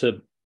supposed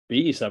to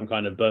be some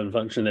kind of burn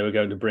function they were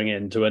going to bring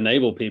in to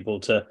enable people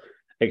to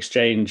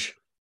exchange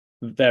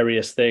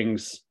various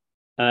things.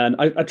 And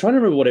I'm trying to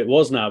remember what it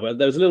was now, but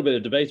there was a little bit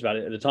of debate about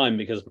it at the time,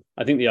 because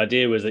I think the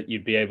idea was that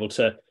you'd be able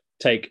to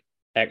take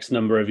X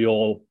number of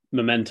your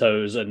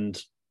mementos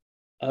and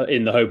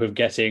in the hope of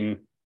getting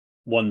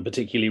one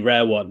particularly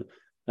rare one,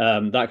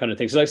 that kind of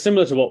thing. So like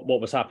similar to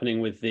what was happening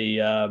with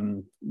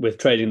the with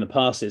trading the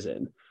passes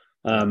in,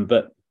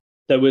 but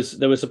there was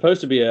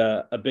supposed to be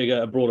a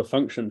bigger, a broader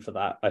function for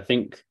that, I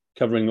think,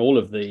 covering all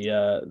of the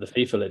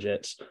FIFA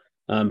legits,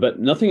 but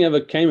nothing ever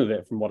came of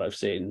it from what I've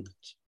seen.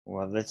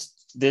 Well,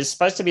 there's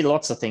supposed to be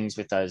lots of things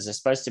with those. There's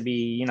supposed to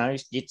be,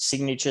 get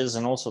signatures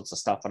and all sorts of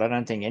stuff, but I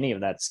don't think any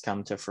of that's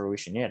come to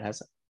fruition yet, has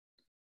it?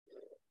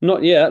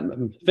 Not yet.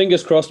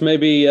 Fingers crossed,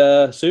 maybe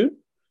soon.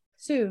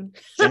 Soon.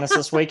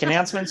 Genesis Week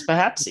announcements,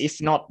 perhaps.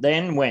 If not,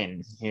 then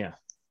when? Yeah.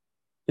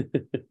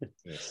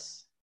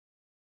 Yes.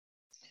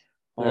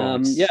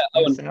 Yeah.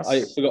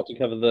 I forgot to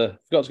cover the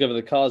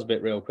cars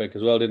bit real quick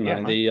as well, didn't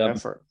I? Go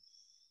for it.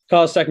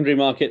 Cars secondary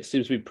market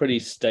seems to be pretty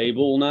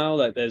stable now.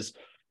 Like there's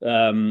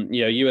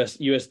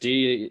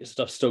USD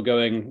stuff still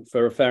going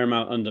for a fair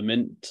amount under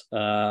mint.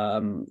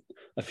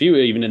 A few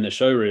even in the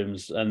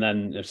showrooms, and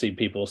then I've seen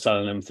people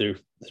selling them through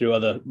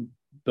other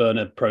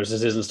burner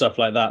processes and stuff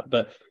like that.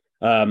 But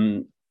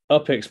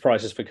UPIX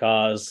prices for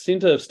cars seem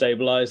to have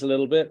stabilized a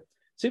little bit.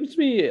 Seems to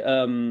be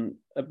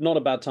not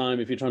a bad time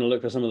if you're trying to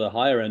look for some of the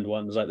higher end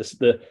ones like this.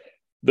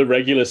 The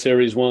regular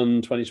Series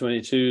 1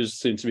 2022s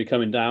seem to be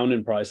coming down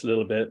in price a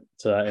little bit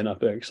in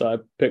Upland. So I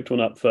picked one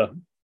up for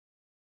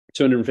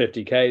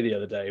 $250K the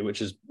other day,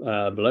 which is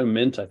below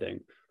mint, I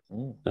think.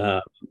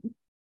 So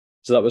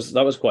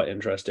that was quite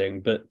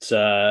interesting. But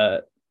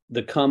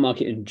the car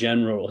market in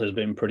general has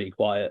been pretty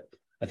quiet.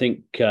 I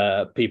think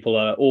people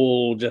are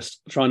all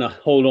just trying to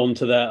hold on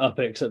to their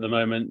UPICs at the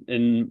moment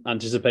in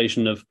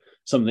anticipation of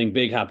something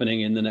big happening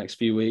in the next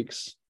few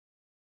weeks.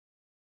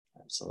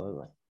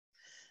 Absolutely.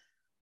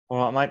 All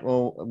right, mate.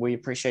 Well, we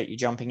appreciate you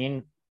jumping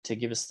in to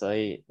give us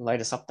the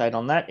latest update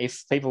on that.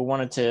 If people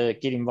wanted to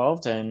get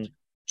involved and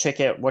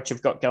check out what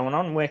you've got going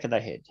on, where could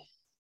they head?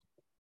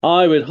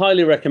 I would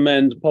highly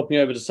recommend popping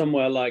over to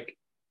somewhere like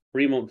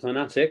Fremont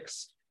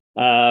Fanatics.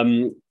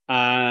 And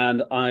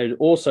I'd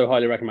also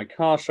highly recommend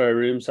Car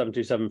Showroom,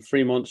 727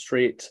 Fremont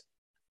Street.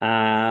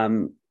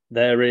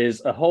 There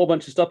is a whole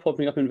bunch of stuff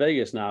popping up in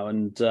Vegas now,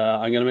 and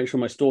I'm going to make sure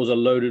my stores are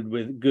loaded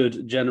with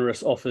good,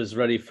 generous offers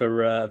ready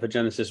for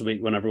Genesis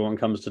Week when everyone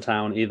comes to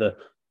town, either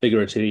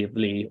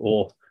figuratively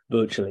or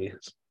virtually.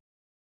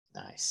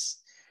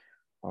 Nice.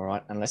 All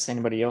right. Unless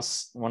anybody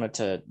else wanted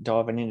to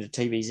dive into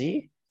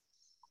TVZ,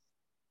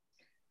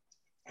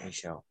 we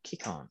shall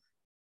kick on.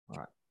 All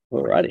right.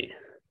 All righty.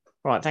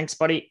 All right. Thanks,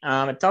 buddy.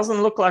 It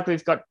doesn't look like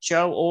we've got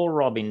Joe or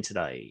Rob in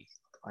today.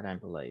 I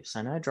don't believe.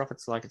 So no, drop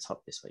it's like it's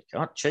hot this week.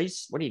 Oh,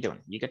 Cheese, what are you doing?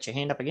 You got your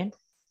hand up again?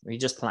 Or are you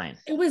just playing?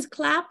 It was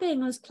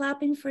clapping. I was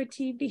clapping for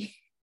TV.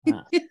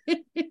 Ah.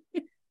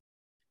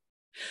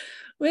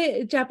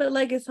 Wait, drop it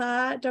like it's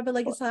hot. Drop it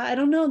like it's hot. I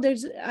don't know.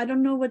 I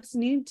don't know what's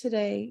new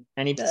today.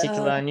 Any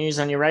particular news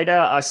on your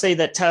radar? I see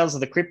that Tales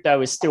of the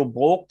Crypto is still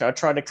balked. I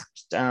tried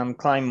to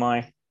claim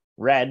my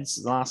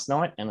RADs last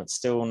night and it's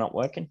still not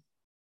working.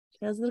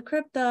 Tales of the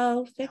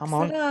Crypto. Fix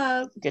it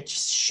up. Get your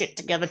shit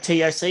together,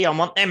 TOC. I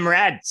want them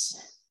RADs.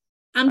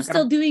 I'm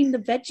still doing the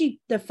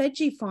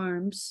veggie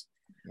farms.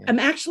 Yeah. I'm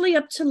actually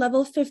up to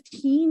level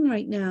 15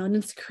 right now, and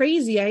it's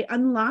crazy. I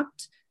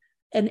unlocked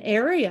an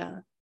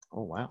area.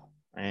 Oh, wow.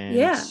 And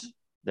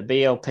the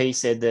BLP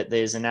said that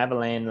there's an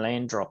Upland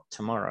land drop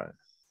tomorrow.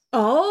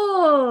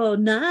 Oh,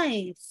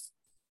 nice.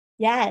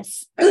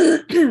 Yes.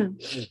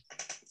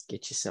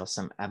 Get yourself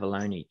some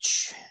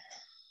Avalonage.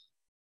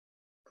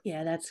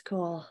 Yeah, that's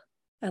cool.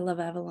 I love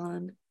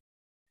Avalon.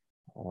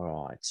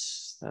 All right.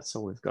 That's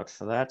all we've got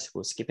for that.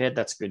 We'll skip ahead.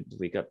 That's good.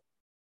 We got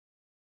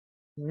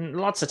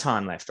lots of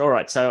time left. All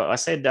right. So I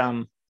said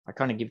I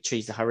kind of give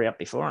Cheese to hurry up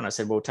before, and I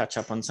said we'll touch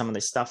up on some of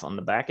this stuff on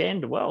the back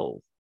end.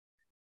 Well,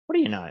 what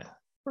do you know?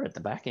 We're at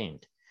the back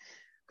end.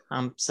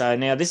 So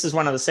now this is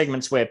one of the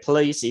segments where,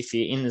 please, if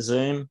you're in the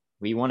Zoom,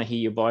 we want to hear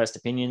your biased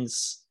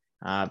opinions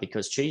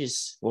because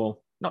Cheese,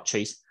 well, not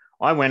Cheese.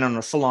 I went on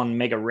a full-on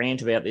mega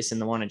rant about this in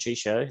the Wine and Cheese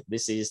show.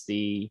 This is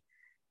the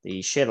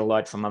Shed a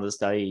Light for Mother's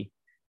Day,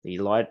 the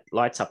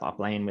lights up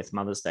Upland with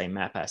Mother's Day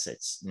map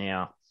assets.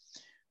 Now,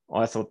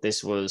 I thought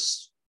this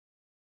was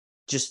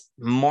just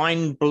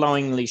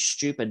mind-blowingly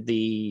stupid.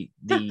 The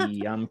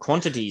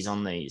quantities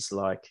on these,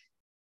 like,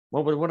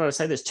 what did I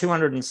say? There's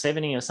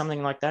 270 or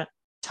something like that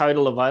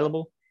total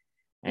available.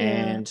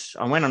 And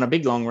I went on a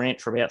big long rant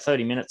for about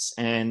 30 minutes,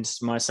 and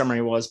my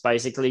summary was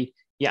basically,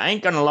 you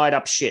ain't going to light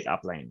up shit,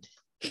 Upland.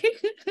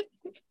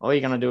 All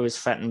you're going to do is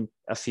fatten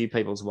a few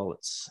people's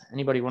wallets.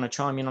 Anybody want to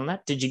chime in on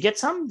that? Did you get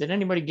some? Did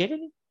anybody get it?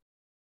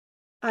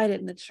 I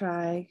didn't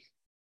try.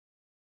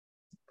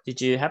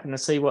 Did you happen to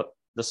see what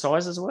the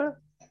sizes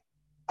were?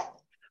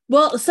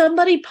 Well,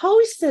 somebody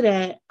posted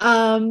it.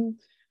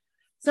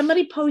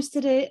 Somebody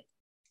posted it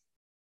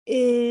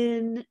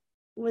in,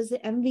 was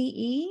it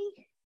MVE?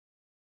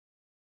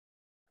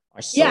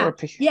 I saw a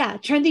picture. Yeah,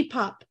 Trendy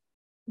Pop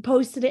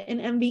posted it in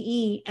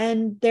MVE,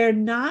 and they're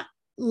not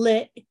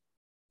lit,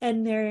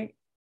 and they're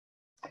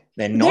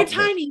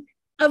tiny.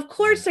 Of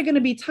course, they're going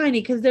to be tiny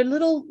because they're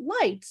little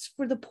lights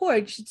for the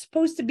porch. It's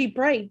supposed to be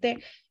bright.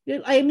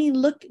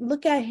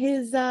 Look at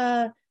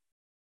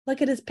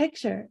his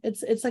picture.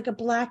 It's like a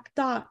black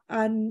dot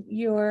on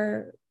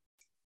your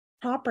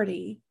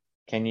property.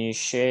 Can you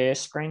share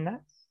screen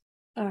that?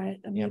 All right,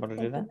 I'm able to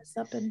do that. This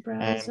up in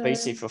browser. And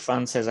BC for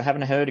Fun says, I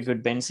haven't heard a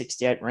good Ben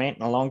 68 rant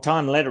in a long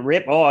time. Let it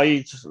rip. Oh,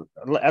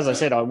 as I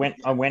said, I went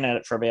at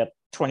it for about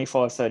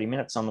 25-30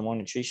 minutes on the Wine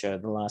and Cheese show,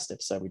 the last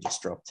episode we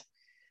just dropped.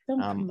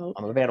 I'm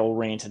about all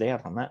ranted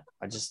out on that.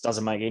 It just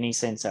doesn't make any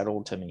sense at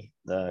all to me,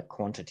 the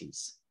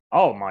quantities.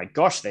 Oh my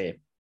gosh, they're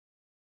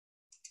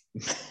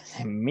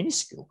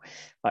minuscule.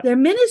 They're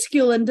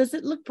minuscule, and does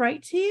it look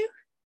bright to you?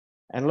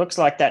 It looks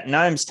like that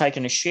gnome's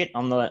taking a shit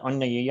on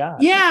the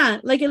yard. Yeah,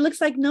 like it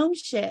looks like gnome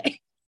shit.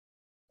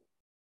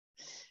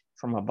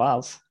 From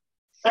above.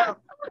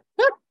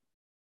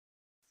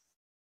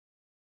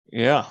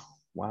 Yeah.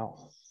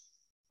 Wow.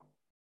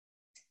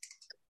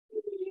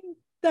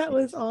 That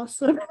was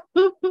awesome.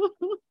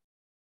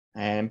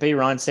 And B.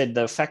 Ryan said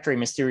the factory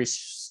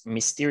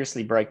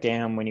mysteriously broke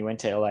down when he went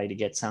to LA to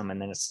get some, and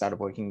then it started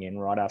working again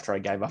right after I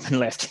gave up and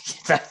left.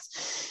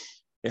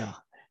 Yeah.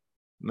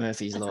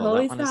 Murphy's Law.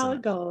 That's always how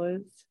it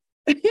goes.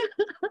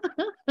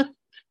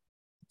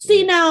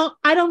 See, now,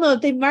 I don't know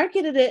if they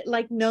marketed it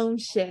like gnome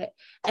shit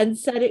and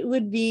said it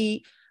would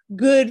be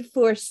good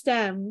for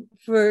STEM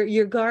for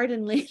your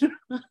garden later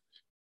on.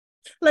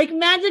 Like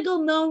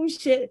magical gnome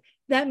shit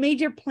that made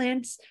your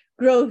plants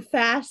grow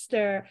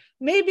faster.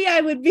 Maybe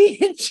I would be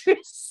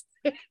interested.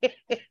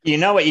 You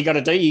know what you got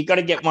to do? You got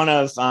to get one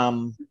of, I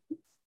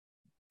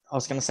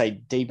was going to say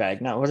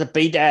D-Bag. No, was it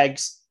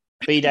B-Dag's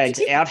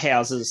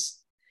outhouses?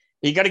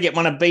 You got to get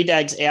one of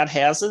B-Dag's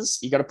outhouses.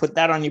 You got to put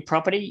that on your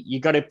property.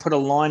 You got to put a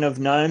line of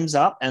gnomes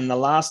up, and the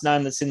last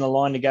gnome that's in the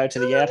line to go to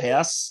the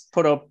outhouse,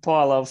 put a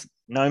pile of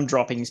gnome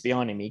droppings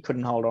behind him. He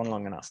couldn't hold on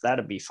long enough.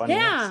 That'd be funny.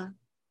 Yeah.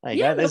 There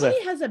you go.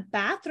 Nobody has a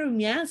bathroom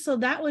yet, so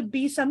that would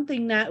be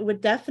something that would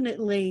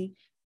definitely.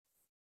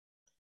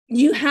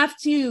 You have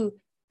to.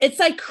 It's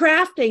like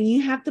crafting.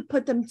 You have to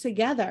put them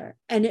together,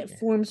 and it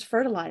forms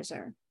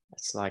fertilizer.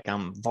 It's like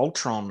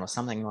Voltron or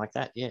something like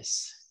that.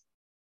 Yes.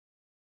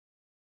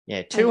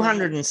 Yeah,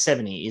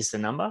 270 is the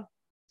number.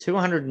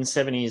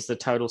 270 is the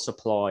total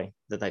supply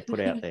that they put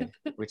out there,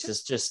 which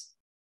is just,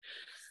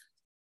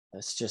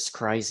 it's just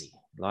crazy.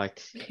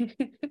 Like, I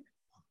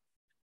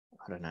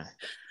don't know.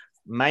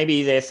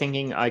 Maybe they're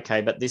thinking,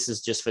 okay, but this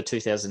is just for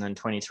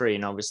 2023,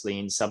 and obviously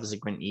in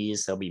subsequent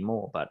years there'll be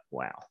more. But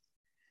wow,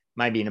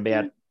 maybe in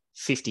about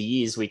 50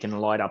 years we can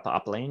light up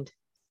Upland.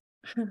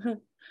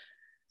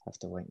 Have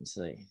to wait and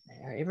see.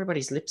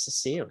 Everybody's lips are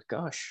sealed.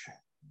 Gosh.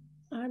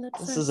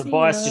 This is a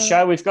bias to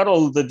show. We've got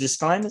all the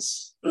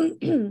disclaimers.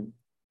 Don't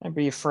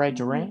be afraid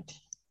to rant.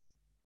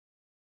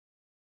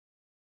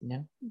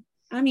 No.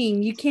 I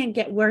mean, you can't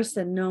get worse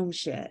than gnome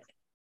shit.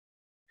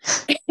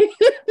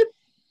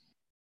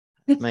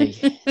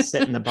 Me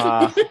setting the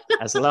bar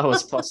as low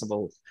as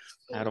possible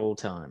at all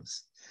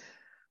times.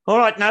 All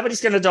right,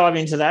 nobody's going to dive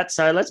into that.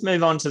 So let's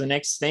move on to the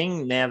next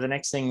thing. Now, the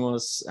next thing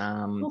was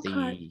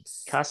the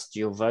cast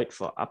your vote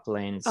for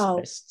Upland's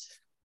best.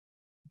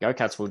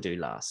 Go-karts we'll do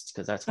last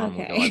because that's one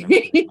we'll dive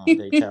into more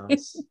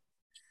details.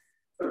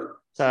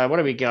 So what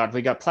do we got?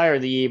 We got Player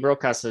of the Year,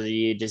 Broadcaster of the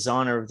Year,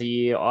 Designer of the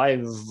Year.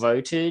 I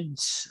voted.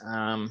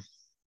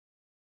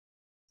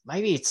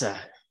 Maybe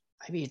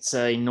it's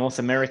a North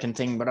American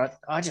thing, but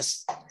I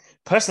just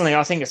personally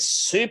I think it's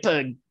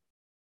super.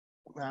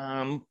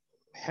 How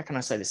can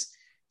I say this?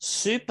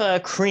 Super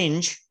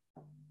cringe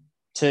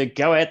to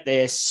go out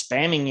there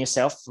spamming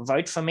yourself.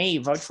 Vote for me.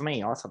 Vote for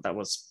me. I thought that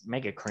was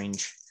mega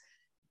cringe.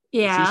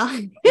 Yeah.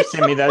 You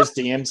send me those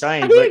DMs. I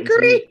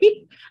agree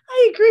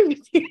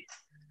with you.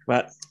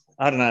 But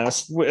I don't know.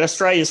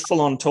 Australia's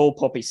full on tall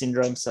poppy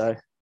syndrome, so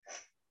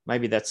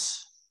maybe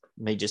that's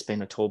me just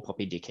being a tall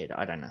poppy dickhead.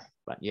 I don't know.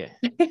 But yeah.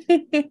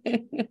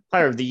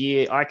 Player of the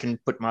Year, I can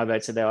put my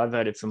votes there. I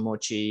voted for More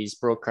Cheese.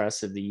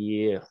 Broadcaster of the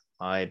Year,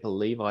 I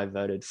believe I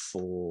voted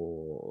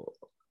for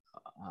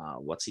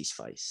what's his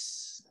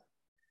face?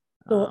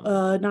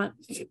 Not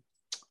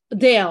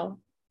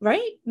Dale,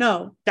 right?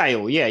 No.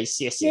 Dale,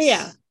 yes.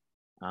 Yeah.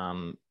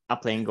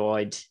 Upland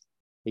Guide,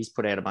 he's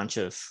put out a bunch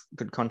of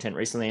good content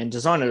recently. And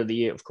Designer of the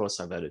Year, of course,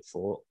 I voted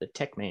for the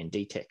Tech Man,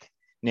 D-Tech.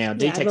 Now,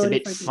 D-Tech's a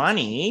bit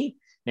funny.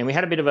 Now, we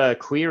had a bit of a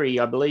query,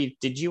 I believe.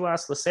 Did you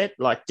ask Lisette?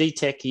 Like,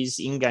 D-Tech, his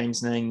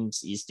in-games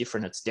names is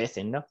different. It's Death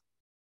Ender.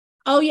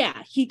 Oh,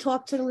 yeah. He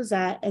talked to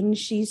Lisette, and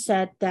she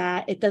said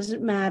that it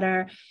doesn't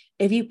matter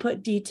if you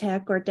put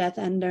D-Tech or Death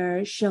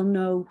Ender,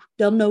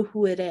 they'll know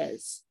who it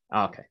is.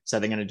 Oh, okay. So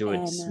they're going to do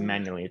it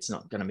manually. It's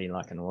not going to be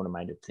like an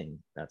automated thing.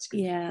 That's good.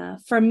 Yeah.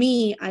 For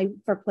me,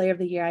 for Player of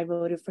the Year, I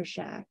voted for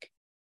Shaq.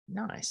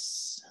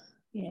 Nice.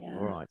 Yeah.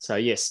 All right. So,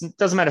 yes, it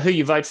doesn't matter who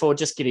you vote for.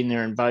 Just get in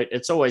there and vote.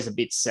 It's always a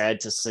bit sad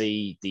to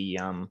see the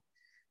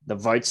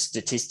vote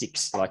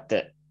statistics, like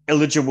the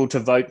eligible to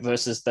vote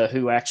versus the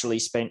who actually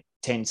spent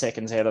 10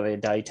 seconds out of their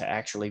day to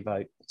actually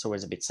vote. It's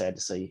always a bit sad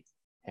to see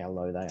how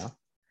low they are.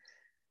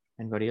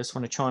 Anybody else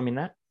want to chime in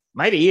that?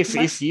 Maybe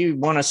if you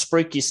want to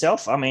spruik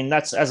yourself, I mean,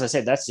 that's, as I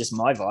said, that's just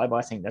my vibe.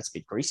 I think that's a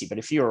bit greasy. But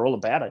if you're all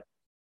about it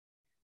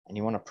and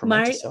you want to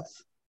promote yourself.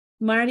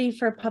 Marty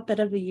for Puppet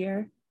of the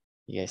Year.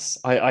 Yes,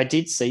 I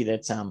did see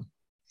that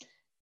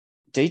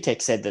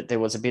D-Tech said that there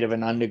was a bit of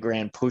an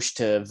underground push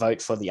to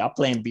vote for the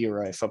Upland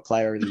Bureau for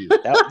Player of the Year.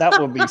 That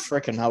would be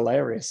freaking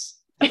hilarious.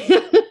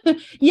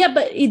 Yeah,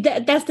 but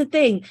that's the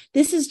thing.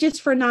 This is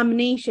just for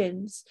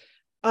nominations.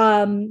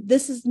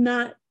 This is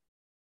not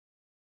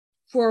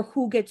for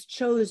who gets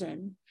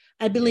chosen.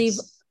 I believe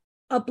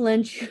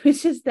Upland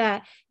chooses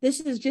that. This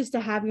is just to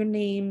have your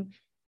name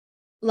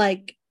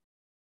like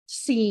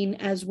seen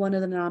as one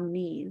of the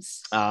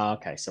nominees. Oh,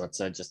 okay. So it's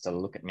just a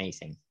look at me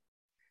thing.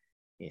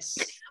 Yes.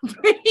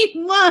 Pretty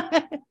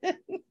much.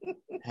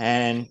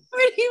 And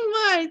pretty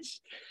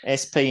much.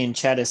 SP in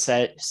chat has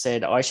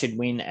said I should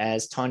win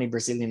as Tiny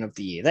Brazilian of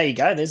the Year. There you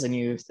go. There's a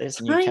new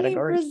Tiny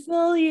category.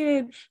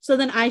 Brazilian. So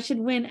then I should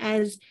win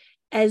as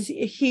a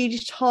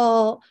huge,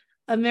 tall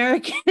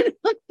American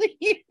of the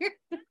Year.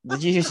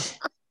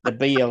 The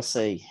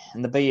BLC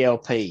and the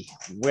BLP.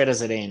 Where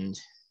does it end?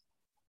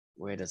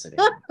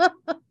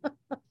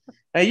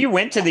 You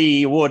went to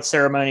the award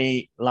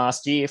ceremony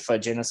last year for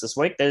Genesis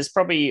Week. There's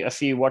probably a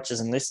few watchers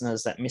and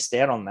listeners that missed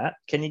out on that.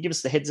 Can you give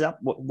us the heads up?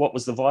 What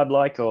was the vibe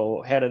like,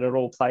 or how did it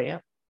all play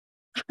out?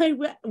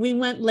 We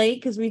went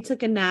late because we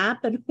took a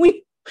nap, and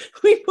we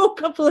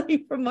woke up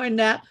late from our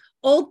nap.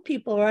 Old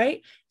people,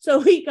 right? So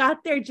we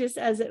got there just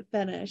as it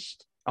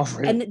finished. Oh,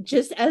 really? And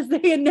just as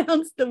they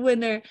announced the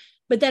winner.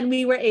 But then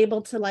we were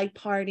able to like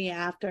party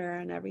after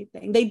and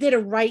everything. They did it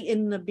right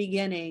in the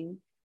beginning.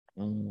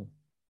 Mm.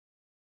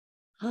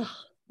 Oh,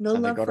 no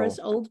love for us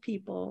old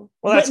people.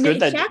 Well, that's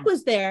good. Shaq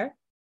was there.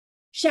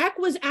 Shaq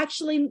was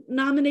actually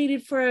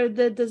nominated for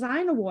the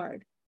design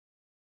award.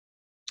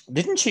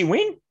 Didn't she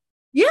win?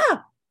 Yeah.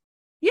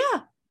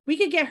 We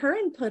could get her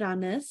input on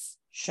this.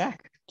 Shaq,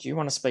 do you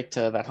want to speak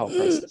to that whole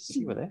process?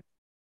 You were there.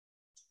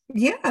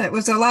 Yeah, it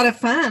was a lot of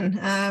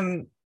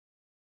fun.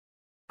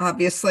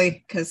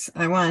 Obviously, because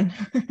I won.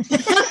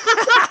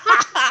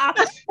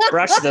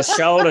 Brush the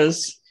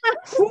shoulders.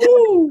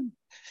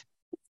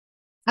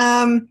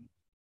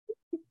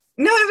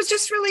 No, it was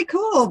just really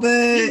cool.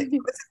 The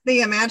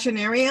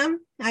Imaginarium.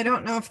 I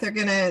don't know if they're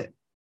gonna,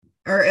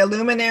 or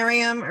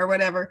Illuminarium or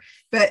whatever,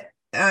 but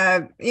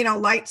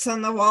lights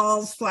on the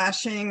walls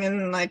flashing,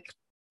 and like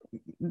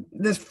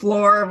the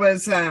floor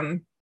was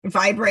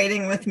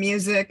vibrating with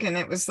music, and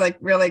it was like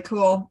really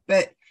cool.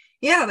 But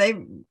yeah,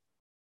 they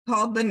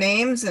called the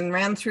names and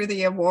ran through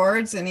the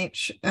awards, and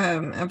each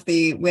of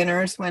the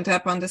winners went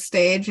up on the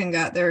stage and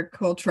got their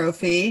cool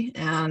trophy.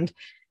 And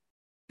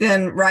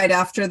then right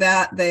after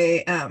that,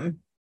 they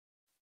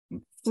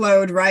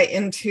flowed right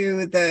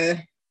into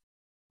the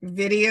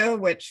video,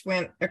 which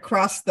went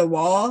across the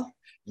wall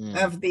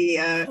of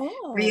the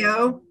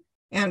Rio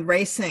and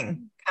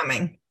racing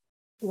coming.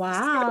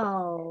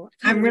 Wow.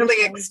 I'm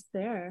really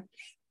there.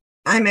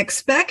 I'm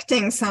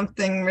expecting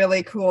something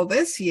really cool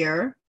this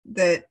year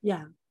that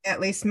at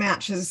least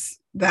matches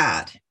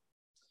that.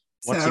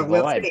 What's your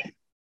vibe?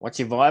 What's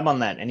your vibe on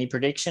that? Any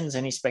predictions?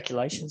 Any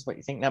speculations? What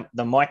you think that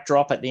the mic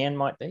drop at the end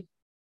might be?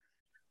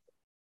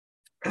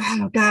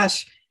 Oh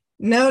gosh,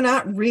 no,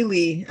 not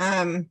really.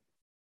 I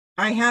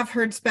have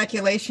heard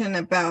speculation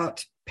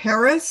about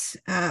Paris,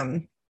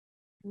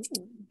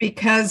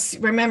 because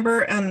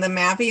remember on the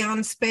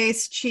Mavion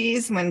Space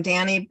cheese when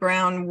Danny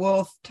Brown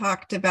Wolf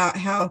talked about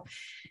how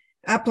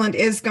Upland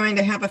is going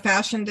to have a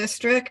fashion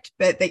district,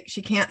 but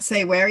she can't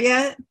say where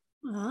yet.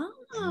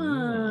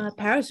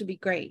 Paris would be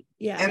great.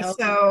 Yeah, and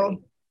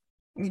so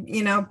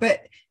but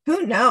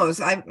who knows?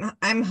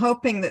 I'm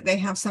hoping that they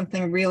have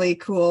something really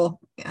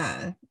cool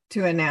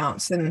to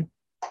announce. And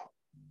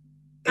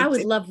I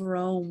would love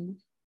Rome,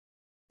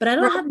 but I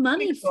don't have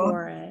money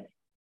for it.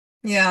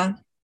 Yeah,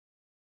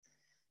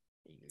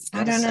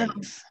 I don't know.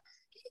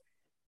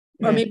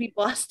 Or maybe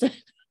Boston.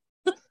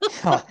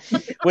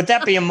 Would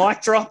that be a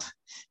mic drop?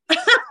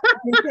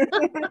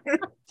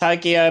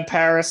 Tokyo,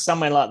 Paris,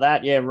 somewhere like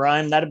that. Yeah,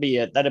 Rome. That'd be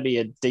a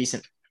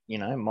decent,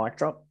 mic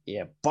drop.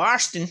 Yeah,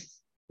 Boston,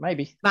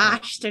 maybe.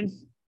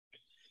 Boston.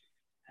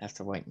 Have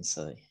to wait and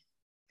see.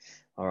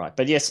 All right,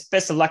 but yes,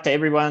 best of luck to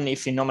everyone.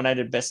 If you're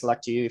nominated, best of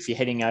luck to you. If you're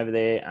heading over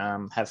there,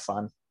 have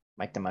fun,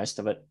 make the most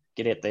of it.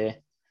 Get out there,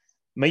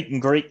 meet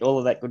and greet, all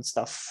of that good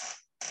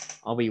stuff.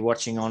 I'll be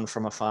watching on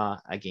from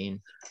afar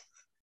again.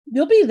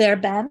 You'll be there,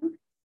 Ben.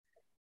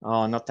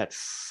 Oh, not that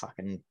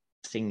fucking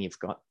thing you've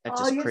got. That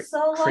just you're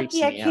so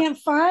lucky. I can't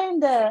out.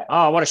 Find it.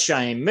 Oh, what a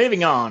shame.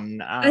 Moving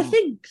on. I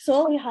think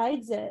Sully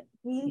hides it.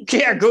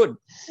 Yeah, good.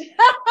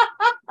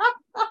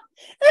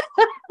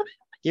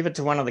 Give it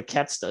to one of the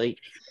cats to eat.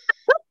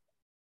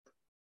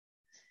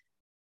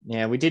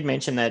 Now, we did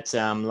mention that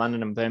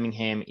London and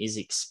Birmingham is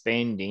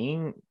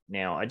expanding.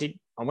 Now, I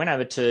went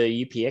over to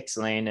UPX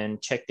land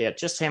and checked out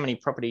just how many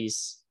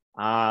properties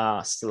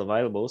are still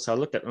available. So I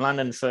looked at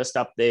London first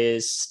up.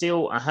 There's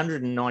still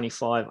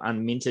 195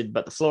 unminted,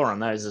 but the floor on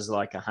those is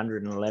like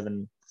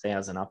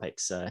 111,000 UPX.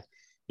 So,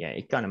 yeah,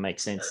 it kind of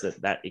makes sense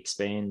that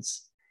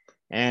expands.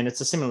 And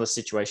it's a similar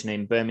situation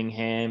in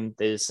Birmingham.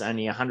 There's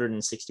only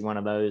 161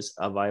 of those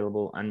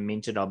available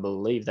unminted. I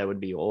believe they would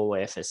be all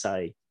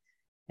FSA.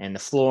 And the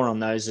floor on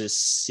those is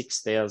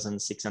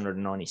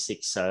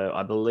 6,696. So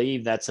I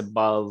believe that's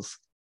above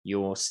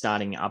your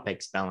starting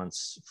UPX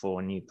balance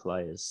for new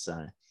players.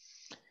 So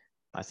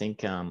I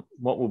think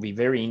what will be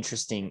very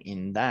interesting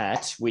in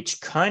that,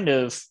 which kind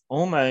of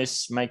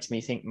almost makes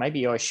me think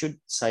maybe I should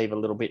save a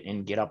little bit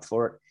and get up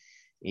for it,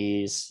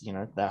 is,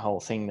 that whole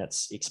thing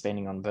that's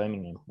expanding on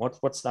Birmingham.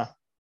 What's not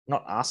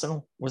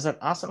Arsenal? Was that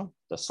Arsenal,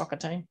 the soccer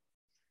team?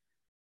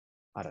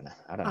 I don't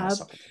know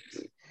soccer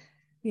team.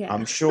 Yeah.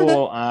 I'm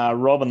sure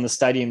Rob and the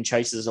Stadium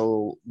Chasers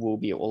will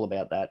be all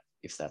about that,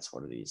 if that's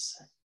what it is.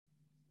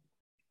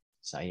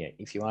 So, yeah,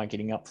 if you are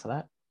getting up for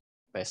that,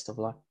 best of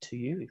luck to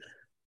you.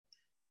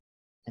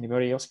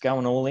 Anybody else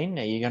going all in?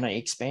 Are you going to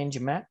expand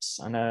your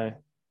maps? I know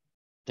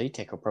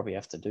D-Tech will probably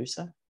have to do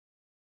so.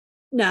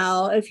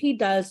 No, if he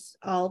does,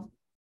 I'll...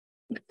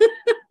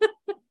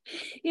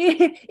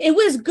 It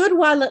was good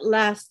while it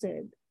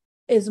lasted,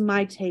 is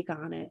my take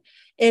on it.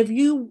 If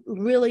you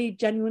really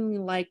genuinely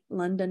like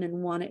London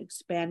and want to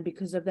expand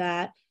because of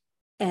that,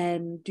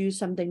 and do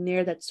something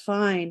there, that's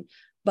fine.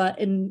 But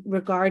in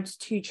regards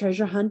to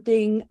treasure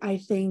hunting, I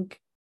think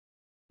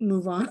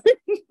move on.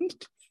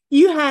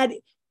 you had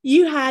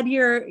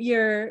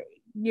your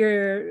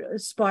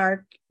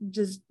spark,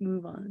 just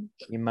move on.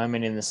 Your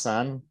moment in the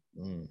sun.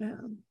 Yeah.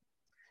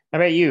 How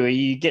about you? Are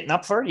you getting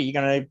up for it? Are you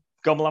going to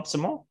gobble up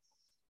some more?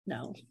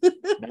 No.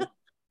 No?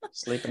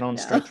 Sleeping on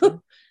stretch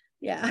room?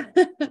 Yeah.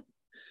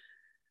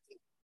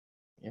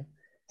 Yeah.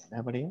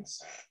 Nobody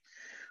else?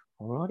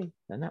 Alrighty.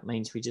 Then that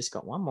means we just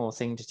got one more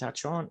thing to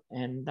touch on,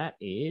 and that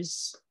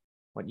is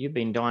what you've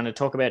been dying to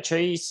talk about,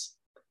 Cheese.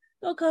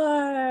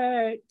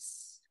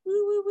 Go-karts. Woo,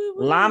 woo, woo,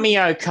 woo.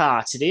 Lamio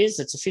Kart, it is.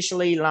 It's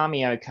officially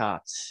Lamio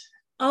Kart.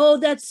 Oh,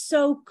 that's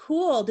so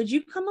cool. Did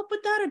you come up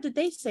with that, or did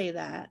they say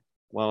that?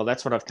 Well,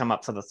 that's what I've come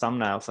up for the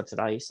thumbnail for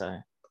today. So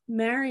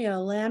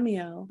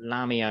Lamio.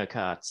 Lamio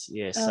Karts,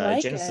 yes. I So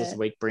like Genesis it.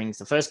 Week brings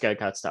the first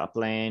go-karts to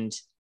Upland.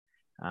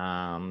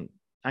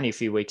 Only a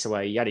few weeks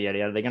away, yada, yada,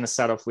 yada. They're going to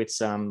start off with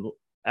some,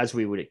 as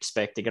we would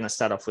expect, they're going to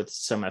start off with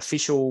some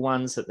official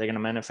ones that they're going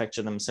to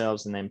manufacture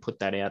themselves and then put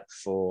that out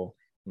for,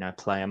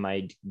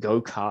 player-made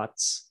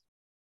go-karts.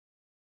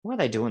 Why are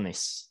they doing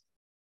this?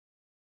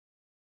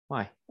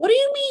 Why? What do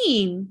you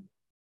mean?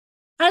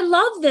 I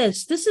love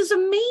this. This is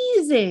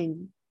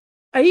amazing.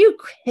 Are you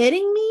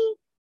kidding me?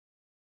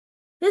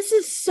 This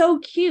is so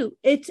cute.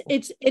 It's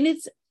in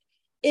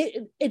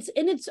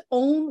its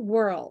own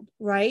world,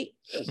 right?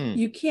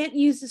 You can't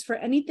use this for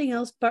anything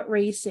else but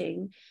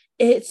racing.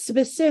 It's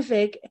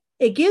specific.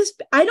 It gives,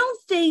 I don't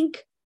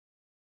think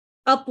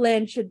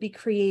Upland should be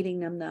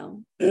creating them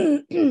though.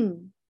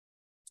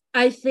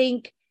 I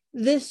think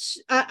this,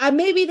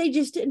 maybe they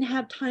just didn't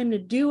have time to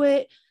do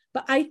it,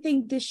 but I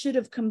think this should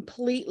have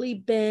completely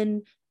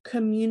been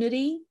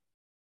community.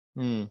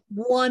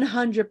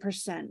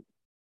 100%.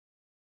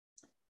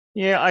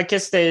 Yeah, I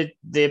guess they're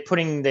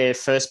putting their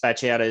first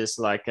batch out as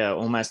like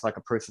almost like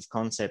a proof of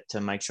concept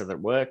to make sure that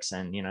it works,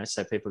 and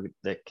so people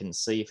that can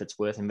see if it's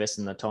worth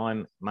investing the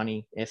time,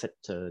 money, effort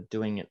to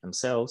doing it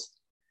themselves.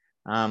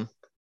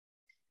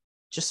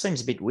 Just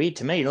seems a bit weird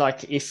to me.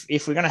 Like if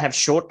we're going to have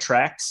short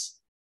tracks,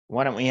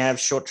 why don't we have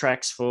short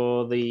tracks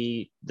for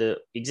the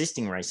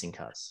existing racing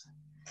cars?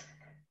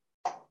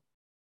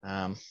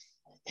 Are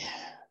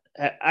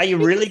you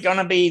really going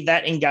to be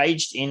that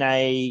engaged in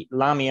a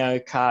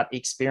Lamio Kart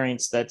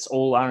experience that's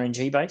all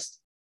RNG based?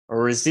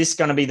 Or is this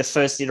going to be the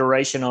first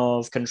iteration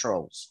of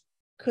controls?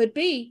 Could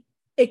be.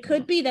 It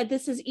could be that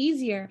this is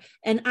easier.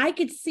 And I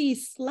could see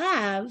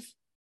Slav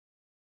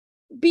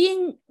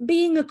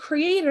being a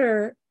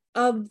creator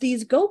of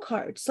these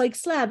go-karts. Like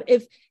Slav,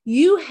 if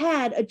you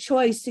had a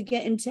choice to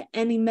get into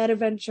any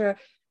meta-venture,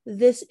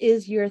 this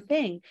is your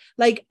thing.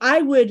 Like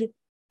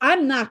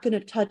I'm not going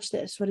to touch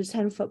this with a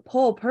 10-foot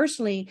pole.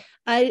 Personally,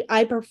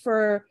 I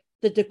prefer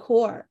the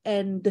decor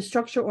and the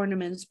structure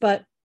ornaments,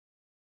 but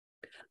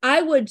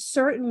I would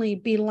certainly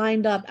be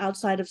lined up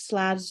outside of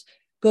Slav's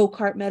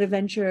go-kart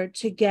meta-venture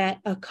to get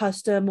a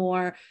custom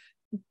or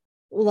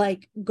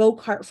like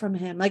go-kart from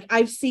him. Like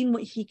I've seen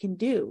what he can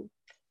do.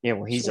 Yeah,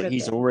 well,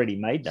 he's already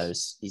made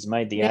those. He's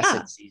made the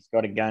assets. He's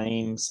got a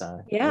game. So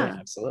yeah,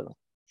 absolutely.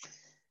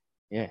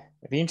 Yeah,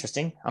 it'd be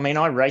interesting. I mean,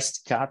 I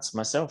raced karts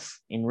myself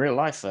in real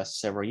life for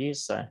several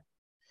years, so it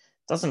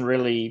doesn't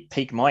really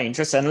pique my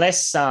interest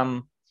unless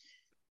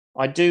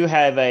I do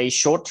have a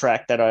short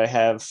track that I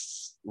have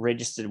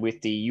registered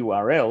with the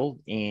URL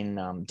in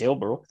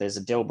Delbrook. There's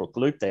a Delbrook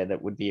loop there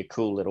that would be a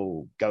cool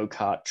little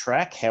go-kart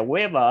track.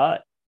 However,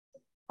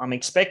 I'm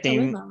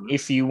expecting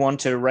if you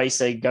want to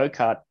race a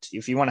go-kart,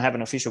 if you want to have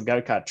an official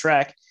go-kart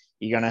track,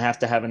 you're going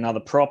to have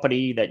another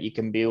property that you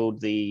can build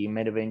the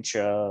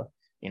meta-venture,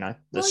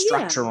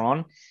 structure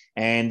on,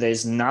 and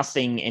there's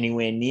nothing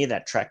anywhere near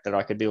that track that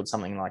I could build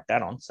something like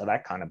that on. So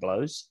that kind of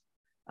blows.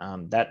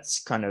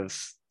 That's kind of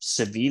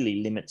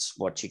severely limits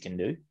what you can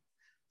do.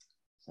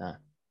 So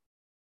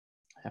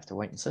have to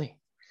wait and see.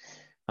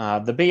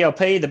 The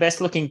BLP, the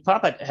best looking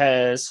puppet,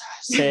 has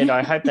said,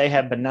 I hope they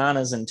have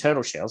bananas and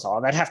turtle shells.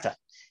 Oh, they'd have to.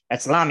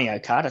 That's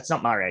Lamio Kart. It's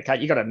not Mario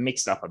Kart. You got to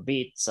mix it up a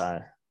bit.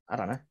 So I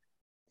don't know.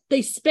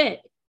 They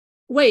spit.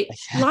 Wait,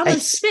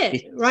 llamas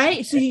spit,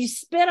 right? So you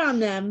spit on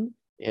them.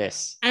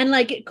 Yes. And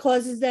like it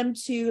causes them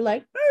to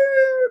like.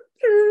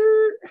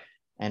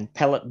 And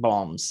pellet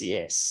bombs,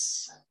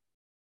 yes.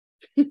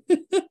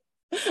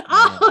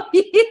 Oh,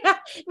 yeah.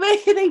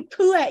 Maybe they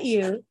poo at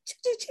you.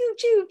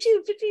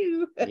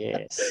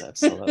 Yes,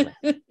 absolutely.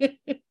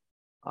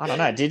 I don't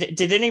know.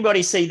 Did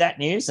anybody see that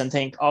news and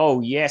think,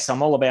 oh, yes,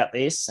 I'm all about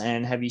this?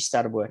 And have you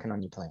started working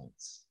on your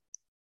plans?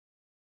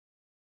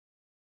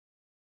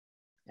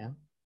 Yeah.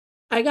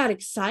 I got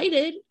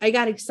excited.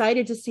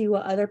 To see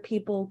what other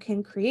people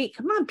can create.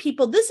 Come on,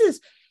 people. This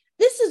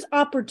is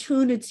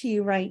opportunity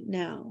right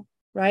now,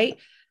 right?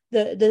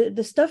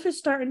 The stuff is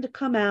starting to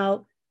come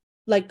out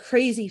like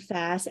crazy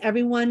fast.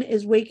 Everyone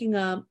is waking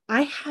up.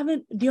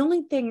 The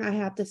only thing I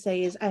have to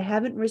say is I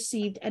haven't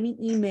received any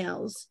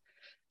emails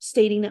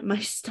stating that my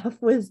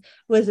stuff was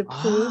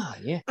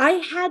approved. Yeah. I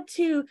had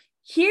to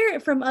hear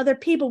it from other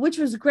people, which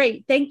was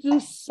great. Thank you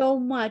so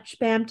much,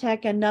 BAMTech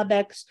and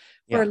Nubex,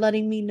 for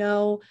letting me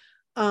know.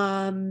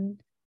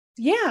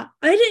 Yeah,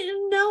 I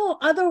didn't know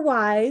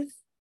otherwise.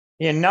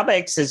 Yeah,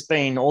 Nubex has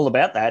been all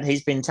about that.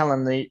 He's been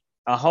telling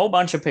a whole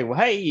bunch of people,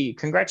 hey,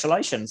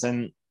 congratulations.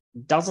 And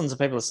dozens of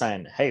people are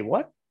saying, hey,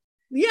 what?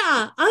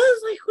 Yeah, I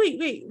was like,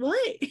 wait,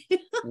 what?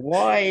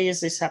 Why is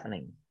this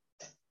happening?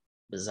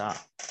 Bizarre.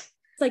 It's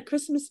like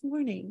Christmas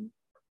morning.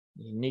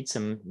 You need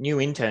some new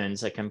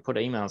interns that can put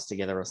emails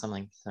together or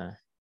something. So,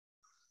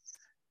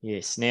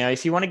 yes. Now,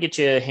 if you want to get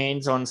your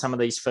hands on some of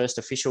these first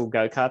official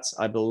go-karts,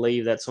 I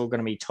believe that's all going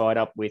to be tied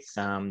up with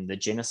the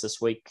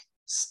Genesis Week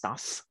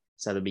stuff.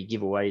 So there'll be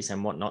giveaways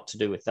and whatnot to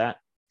do with that.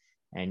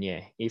 And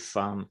yeah, if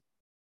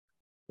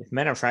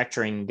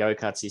manufacturing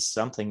go-karts is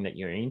something that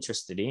you're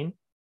interested in,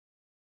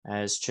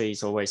 as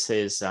Cheese always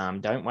says,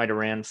 don't wait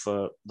around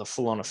for the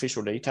full-on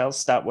official details.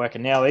 Start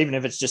working now, even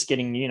if it's just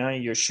getting,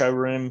 your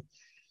showroom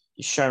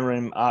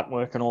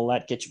artwork and all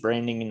that, get your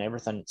branding and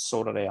everything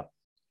sorted out.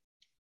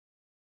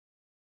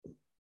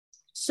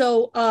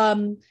 So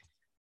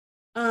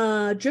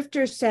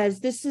Drifter says,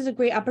 this is a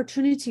great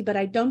opportunity, but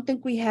I don't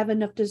think we have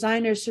enough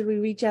designers. Should we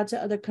reach out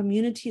to other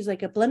communities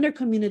like a Blender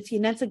community?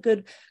 And that's a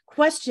good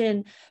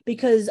question,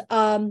 because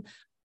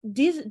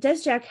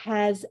DesJack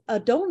has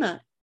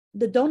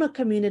the donut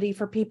community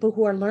for people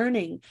who are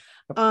learning.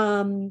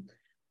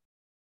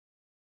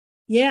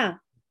 Yeah,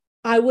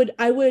 I would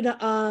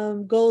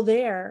go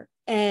there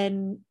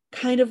and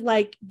kind of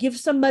like give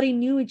somebody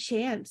new a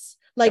chance.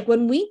 Like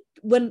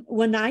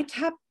when I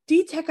tapped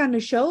D-Tech on the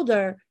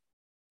shoulder,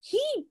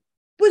 he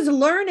was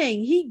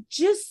learning. He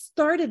just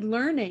started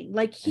learning.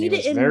 Like he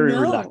didn't know. Very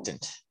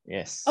reluctant.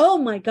 Yes. Oh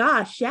my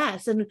gosh,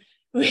 yes. And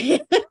we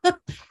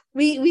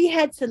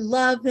had to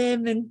love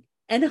him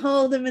and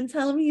hold him and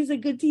tell him he's a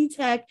good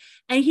D-Tech,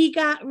 and he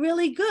got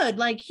really good.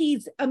 Like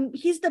he's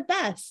the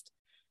best.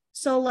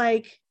 So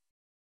like,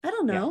 I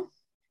don't know.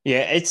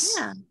 Yeah,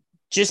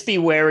 just be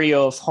wary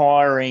of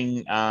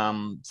hiring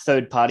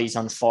third parties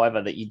on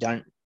Fiverr that you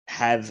don't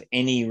have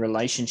any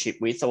relationship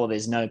with, or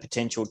there's no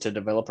potential to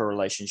develop a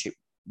relationship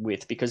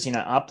with, because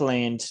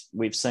Upland,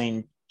 we've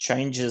seen,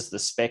 changes the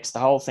specs. The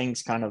whole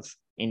thing's kind of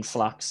in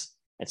flux.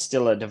 It's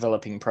still a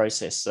developing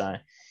process. So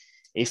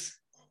if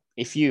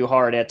you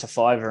hire it out to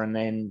Fiverr and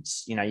then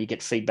you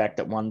get feedback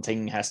that one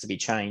thing has to be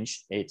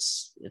changed, it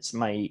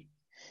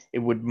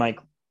would make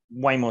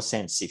way more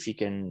sense if you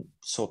can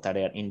sort that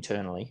out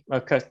internally.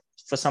 Okay,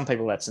 for some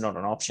people that's not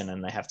an option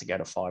and they have to go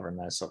to Fiverr and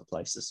those sort of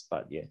places.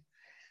 But yeah,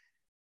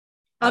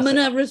 I'm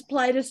gonna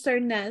reply to Sir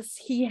Ness.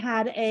 He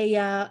had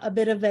a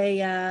bit of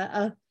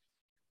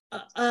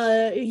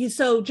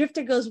so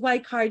Drifter goes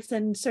white cards,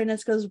 and Sir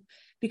Ness goes,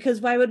 because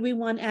why would we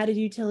want added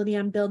utility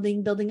on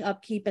building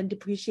upkeep and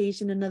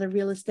depreciation and other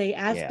real estate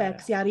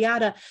aspects, yada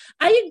yada.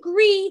 I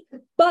agree,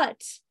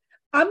 but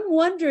I'm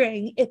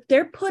wondering if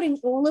they're putting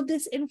all of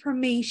this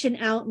information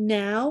out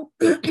now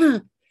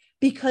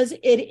because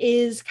it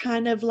is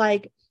kind of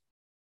like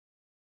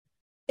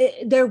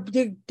they're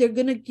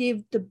gonna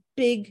give the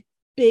big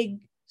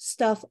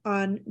stuff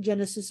on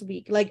Genesis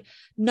Week. Like,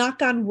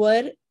 knock on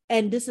wood,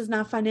 and this is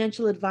not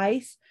financial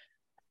advice.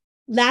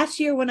 Last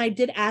year when I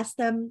did ask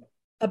them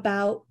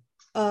about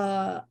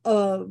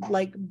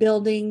like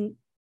building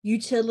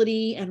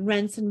utility and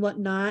rents and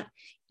whatnot,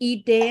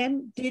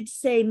 Dan did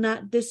say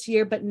not this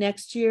year but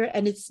next year,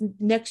 and it's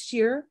next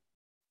year.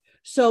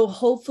 So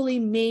hopefully,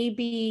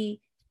 maybe,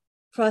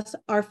 cross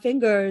our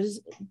fingers,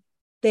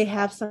 they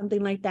have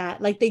something like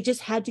that. Like, they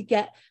just had to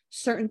get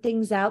certain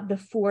things out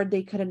before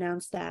they could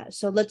announce that.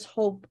 So let's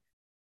hope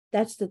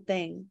that's the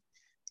thing.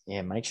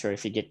 Yeah, make sure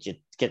if you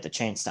get the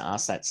chance to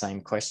ask that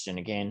same question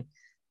again.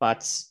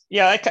 But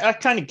yeah, I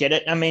kind of get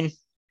it. I mean,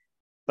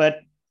 but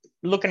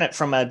looking at it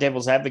from a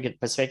devil's advocate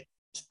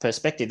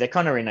perspective, they're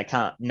kind of in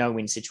a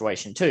no-win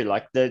situation too.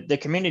 Like the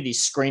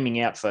community's screaming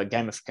out for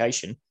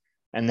gamification,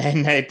 and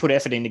then they put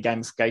effort into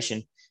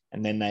gamification,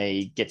 and then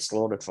they get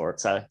slaughtered for it.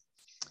 So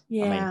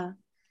yeah, I mean,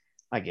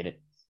 I get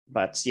it.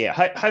 But yeah,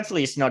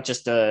 hopefully it's not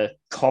just a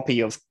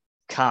copy of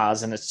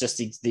cars and it's just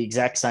the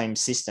exact same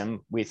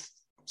system with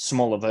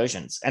smaller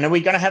versions. And are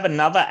we going to have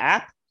another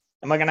app?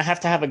 Am I going to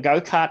have a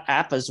go-kart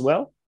app as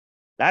well?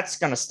 That's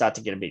going to start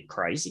to get a bit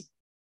crazy.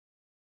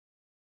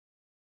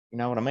 You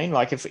know what I mean?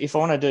 Like if I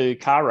want to do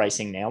car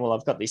racing now, well,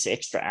 I've got this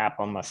extra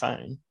app on my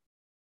phone.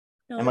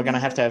 Am I going to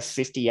have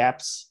 50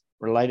 apps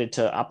related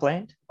to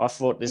Upland? I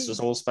thought this was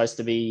all supposed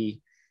to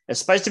be a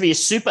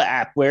super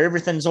app where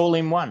everything's all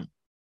in one.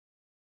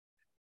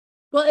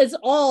 Well, it's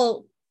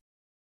all,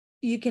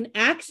 you can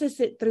access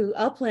it through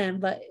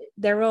Upland, but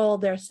they're all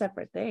their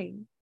separate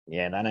thing.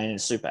 Yeah, that ain't a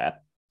super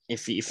app.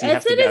 If you yes,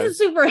 have to it go, is a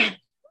super app.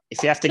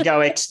 If you have to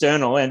go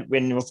external, and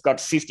when we've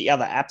got 50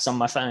 other apps on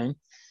my phone,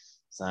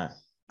 so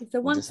it's a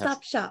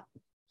one-stop shop.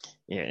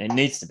 Yeah, it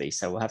needs to be.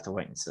 So we'll have to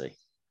wait and see.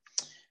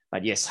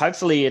 But yes,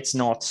 hopefully it's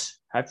not.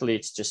 Hopefully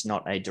it's just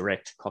not a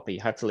direct copy.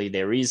 Hopefully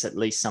there is at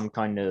least some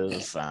kind of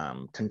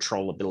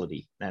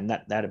controllability, and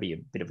that'd be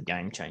a bit of a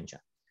game changer.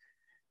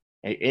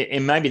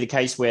 It may be the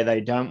case where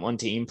they don't want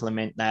to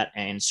implement that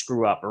and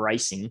screw up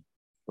racing,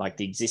 like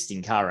the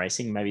existing car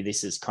racing. Maybe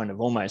this is kind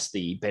of almost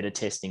the better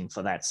testing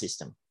for that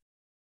system.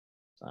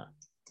 So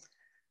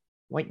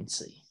wait and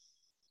see.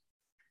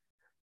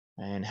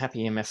 And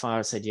Happy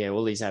MFR said, yeah,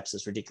 all these apps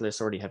is ridiculous.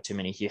 Already have too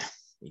many here.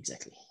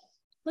 Exactly.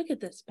 Look at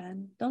this,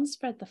 Ben. Don't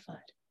spread the FUD.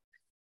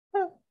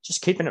 Well,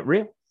 just keeping it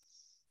real.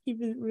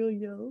 Keeping it real,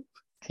 yo.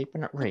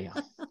 Keeping it real.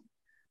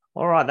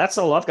 All right, that's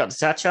all I've got to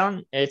touch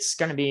on. It's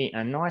going to be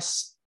a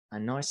nice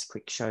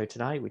quick show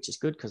today, which is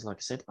good because, like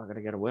I said, I've got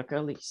to go to work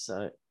early.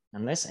 So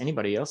unless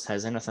anybody else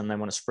has anything they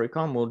want to spruik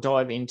on, we'll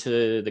dive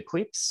into the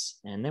quips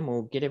and then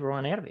we'll get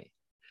everyone out of here.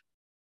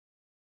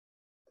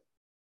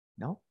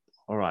 No?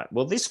 All right.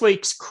 Well, this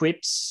week's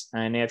quips,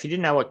 and now if you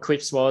didn't know what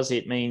quips was,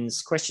 it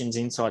means questions,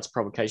 insights,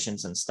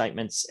 provocations, and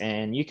statements.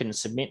 And you can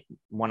submit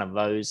one of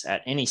those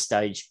at any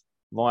stage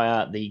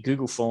via the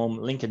Google form,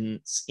 link in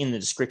the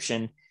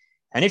description.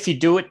 And if you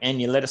do it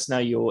and you let us know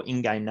your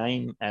in-game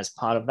name as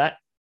part of that,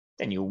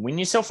 then you'll win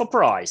yourself a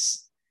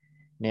prize.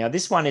 Now,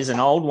 this one is an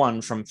old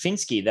one from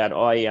Finsky that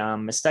I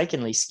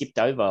mistakenly skipped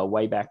over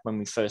way back when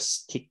we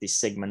first kicked this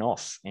segment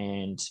off.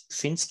 And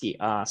Finsky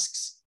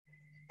asks,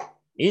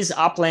 is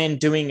Upland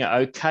doing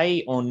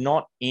okay or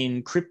not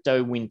in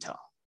crypto winter?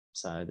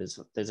 So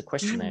there's a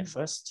question there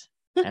first,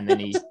 and then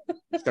he's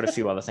got a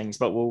few other things,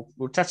 but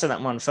we'll touch on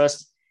that one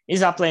first.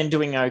 Is Upland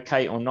doing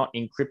okay or not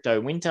in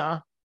crypto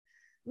winter?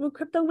 Well,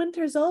 crypto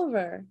winter's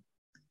over.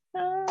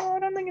 I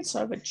don't think it's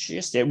over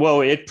just yet.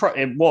 Well, it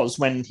was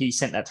when he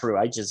sent that through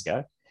ages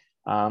ago.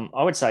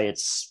 I would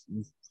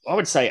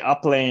say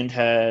Upland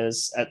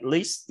has, at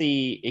least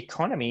the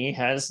economy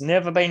has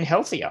never been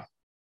healthier,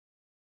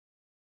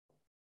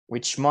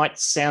 which might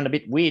sound a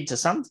bit weird to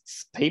some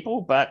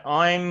people, but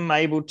I'm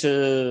able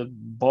to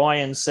buy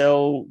and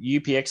sell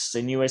UPX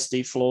and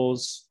USD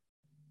floors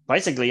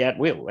basically at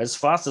will. As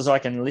fast as I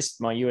can list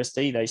my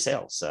USD, they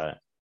sell. So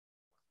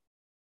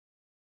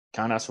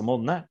can't ask for more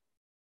than that.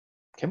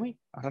 Can we?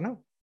 I don't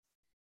know.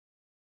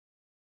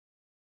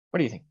 What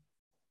do you think?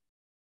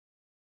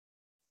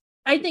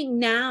 I think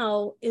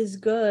now is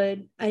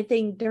good. I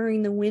think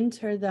during the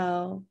winter,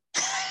 though,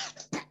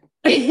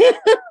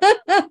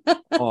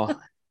 Oh,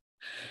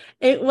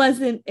 it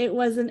wasn't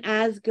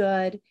as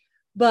good.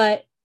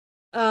 But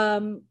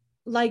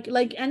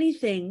like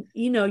anything,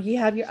 you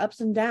have your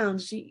ups and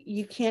downs.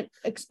 You can't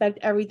expect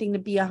everything to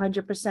be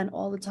 100%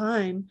 all the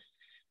time.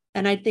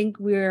 And I think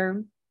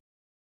we're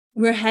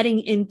heading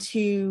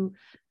into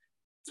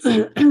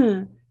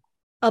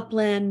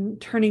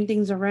Upland turning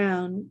things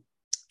around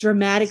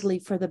dramatically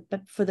for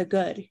the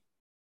good.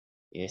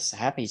 yes,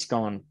 Happy's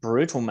gone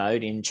brutal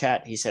mode in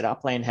chat. He said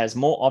Upland has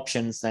more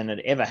options than it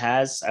ever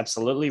has,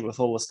 absolutely, with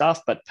all the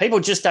stuff, but people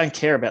just don't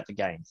care about the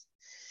game.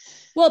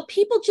 Well,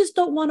 people just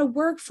don't want to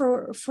work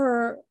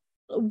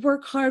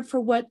hard for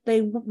what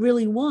they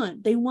really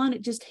want. They want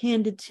it just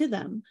handed to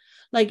them.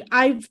 Like,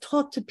 I've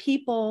talked to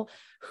people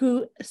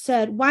who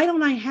said, why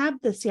don't I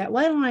have this yet?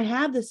 Why don't I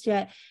have this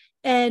yet?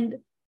 And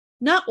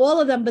not all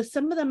of them, but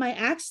some of them, I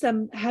asked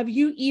them, have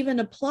you even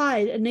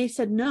applied? And they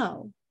said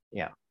no.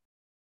 Yeah.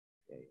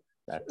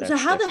 So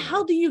how the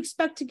hell do you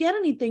expect to get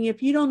anything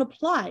if you don't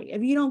apply,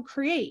 if you don't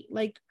create?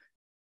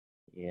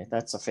 Yeah,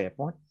 that's a fair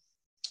point.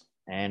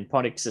 And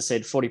Podix has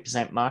said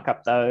 40%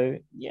 markup, though.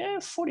 Yeah,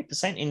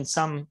 40% in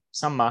some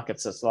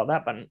markets it's like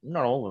that, but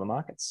not all of the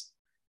markets.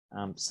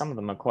 Some of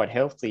them are quite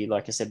healthy.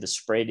 Like I said, the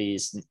spread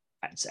it's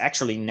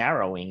actually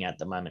narrowing at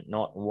the moment,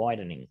 not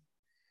widening,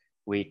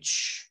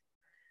 which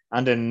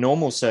under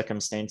normal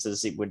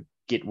circumstances, it would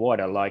get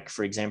wider. Like,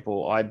 for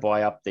example, I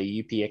buy up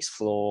the UPX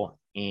floor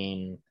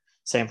in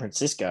San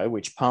Francisco,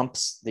 which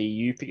pumps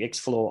the UPX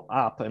floor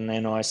up, and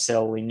then I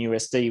sell in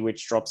USD,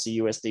 which drops the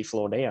USD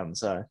floor down.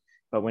 So,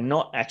 but we're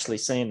not actually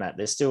seeing that.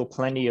 There's still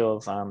plenty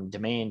of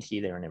demand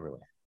here, there, and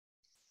everywhere.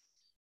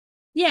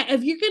 Yeah,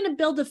 if you're going to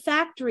build a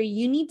factory,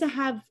 you need to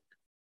have,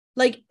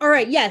 all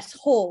right, yes,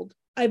 hold.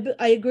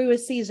 I agree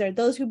with Caesar.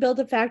 Those who build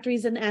the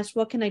factories and ask,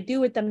 what can I do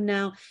with them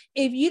now?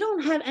 If you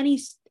don't have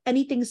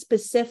anything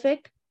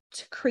specific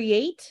to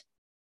create,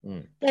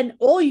 then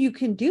all you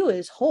can do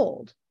is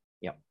hold.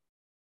 Yep.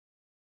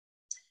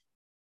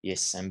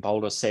 Yes, and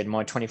Boulder said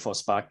my 24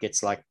 Spark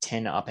gets like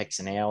 10 UPX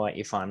an hour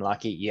if I'm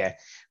lucky. Yeah,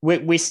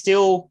 we're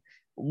still,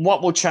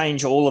 what will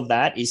change all of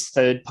that is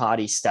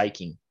third-party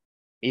staking.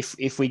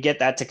 If we get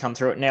that to come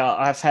through. Now,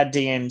 I've had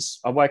DMs,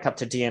 I woke up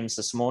to DMs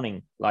this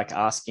morning, like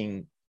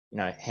asking,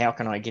 how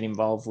can I get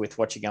involved with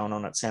what you're going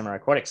on at Samurai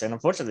Aquatics? And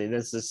unfortunately,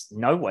 there's just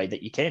no way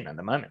that you can at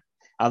the moment,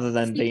 other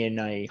than being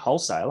a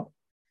wholesaler.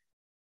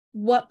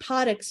 What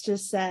Podix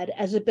just said,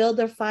 as a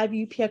builder, 5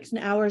 UPX an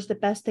hour is the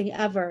best thing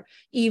ever.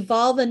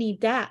 Evolve and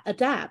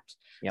adapt.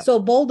 Yep. So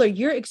Boulder,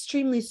 you're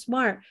extremely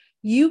smart.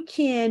 You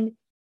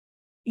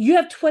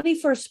have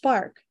 24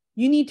 Spark.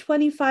 You need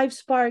 25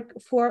 Spark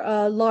for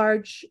a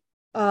large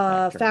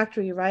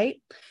factory,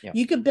 right? Yep.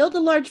 You could build a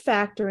large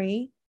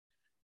factory,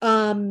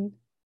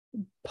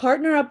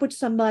 partner up with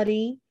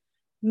somebody,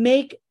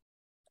 make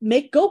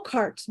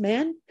go-karts,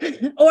 man.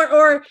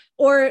 or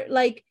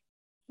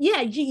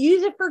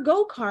use it for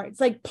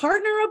go-karts. Like,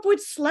 partner up with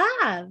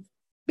Slav,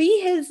 be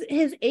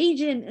his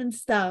agent and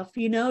stuff.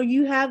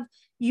 You have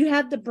You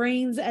have the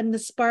brains and the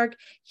spark.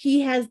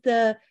 He has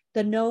the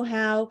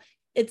know-how.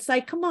 It's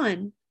like, come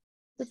on,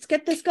 let's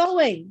get this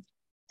going.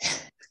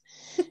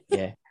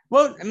 Yeah.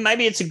 Well,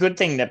 maybe it's a good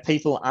thing that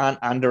people aren't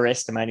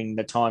underestimating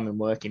the time and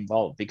work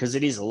involved, because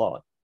it is a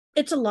lot.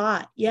 It's a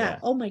lot. Yeah.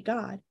 Oh my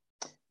God.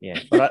 Yeah.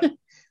 But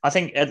I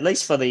think at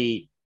least for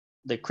the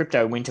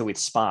crypto winter with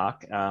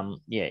Spark,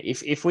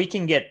 if we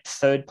can get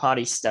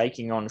third-party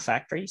staking on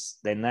factories,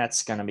 then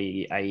that's going to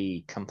be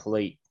a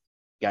complete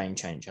game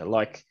changer.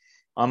 Like,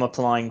 I'm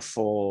applying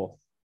for,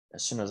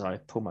 as soon as I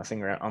pull my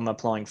finger out, I'm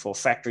applying for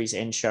factories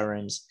and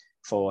showrooms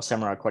for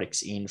Samurai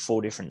Aquatics in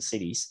 4 different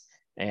cities.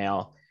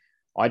 Now,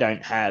 I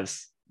don't have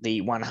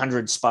the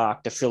 100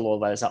 Spark to fill all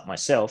those up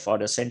myself.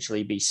 I'd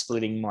essentially be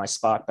splitting my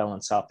Spark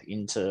balance up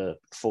into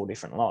 4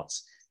 different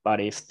lots. But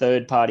if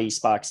third-party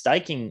Spark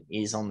staking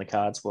is on the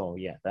cards, well,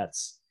 yeah, that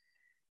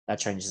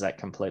changes that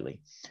completely.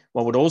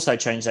 What would also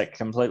change that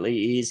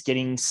completely is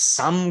getting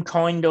some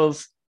kind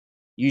of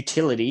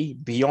utility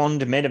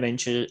beyond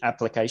MetaVenture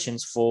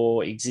applications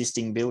for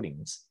existing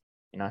buildings.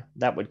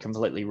 That would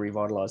completely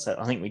revitalize that.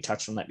 I think we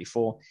touched on that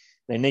before.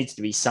 There needs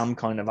to be some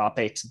kind of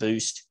UpX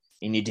boost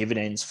in your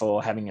dividends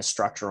for having a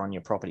structure on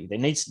your property. There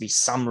needs to be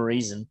some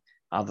reason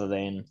other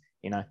than,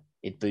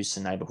 it boosts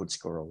the neighborhood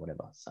score or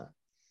whatever. So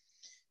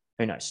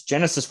who knows?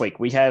 Genesis Week,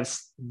 we have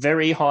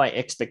very high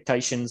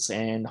expectations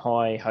and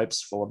high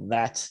hopes for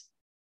that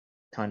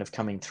kind of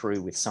coming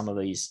through with some of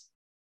these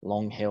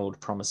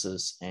long-held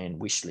promises and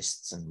wish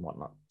lists and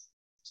whatnot.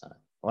 So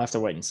we'll have to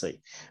wait and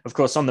see. Of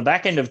course, on the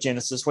back end of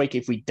Genesis Week,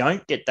 if we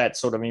don't get that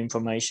sort of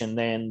information,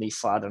 then the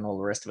FUD and all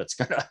the rest of it's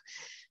going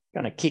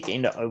to kick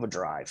into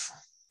overdrive.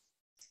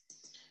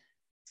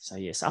 So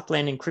yes,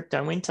 Upland in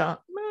crypto winter,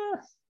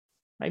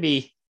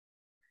 maybe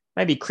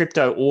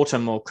crypto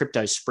autumn or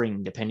crypto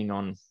spring, depending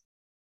on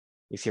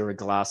if you're a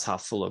glass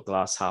half full or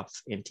glass half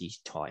empty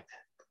type.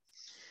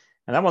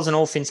 And that wasn't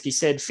all Finsky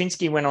said.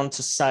 Finsky went on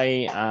to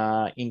say,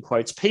 in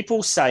quotes,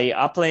 people say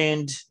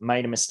Upland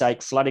made a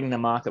mistake flooding the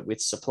market with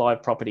supply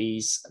of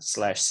properties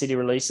 / city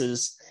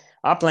releases.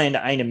 Upland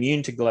ain't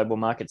immune to global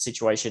market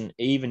situation,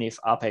 even if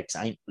UpX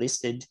ain't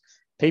listed.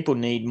 People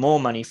need more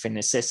money for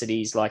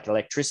necessities like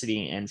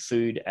electricity and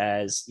food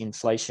as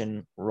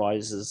inflation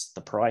rises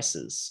the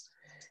prices.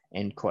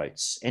 End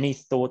quotes. Any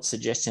thoughts,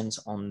 suggestions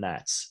on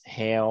that?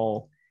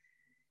 How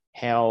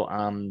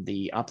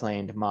the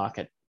Upland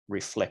market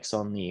reflects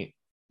on the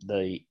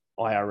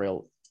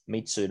IRL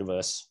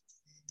meat-suitiverse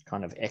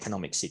kind of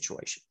economic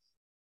situation?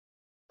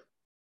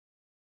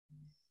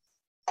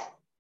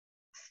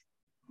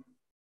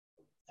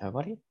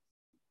 Nobody?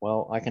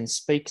 Well, I can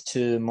speak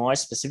to my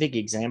specific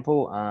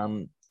example.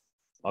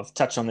 I've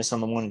touched on this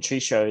on the 1 and 2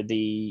 show.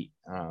 The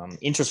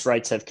interest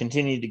rates have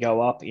continued to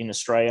go up in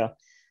Australia.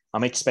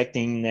 I'm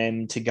expecting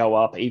them to go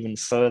up even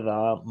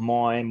further.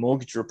 My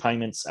mortgage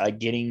repayments are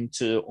getting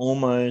to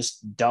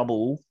almost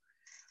double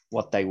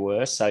what they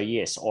were. So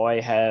yes,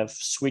 I have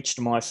switched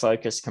my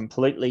focus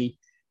completely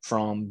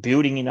from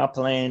building in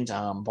Upland,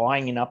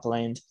 buying in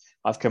Upland.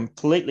 I've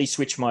completely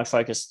switched my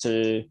focus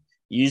to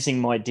using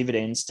my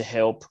dividends to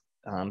help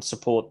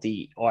support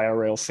the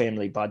IRL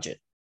family budget.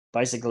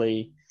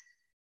 Basically,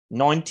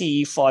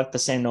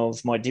 95%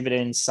 of my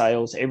dividend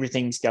sales,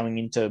 everything's going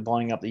into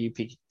buying up the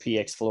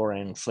UPX floor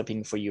and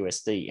flipping for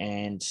USD.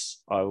 And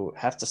I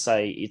have to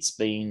say it's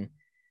been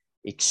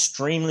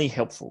extremely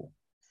helpful.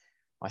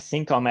 I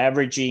think I'm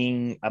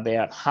averaging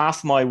about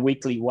half my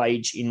weekly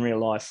wage in real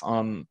life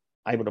I'm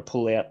able to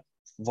pull out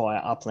via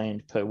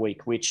Upland per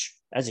week, which,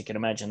 as you can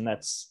imagine,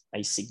 that's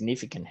a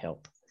significant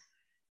help.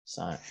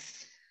 So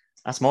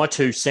that's my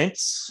 2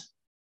 cents.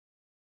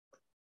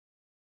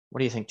 What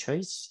do you think,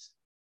 Cheese?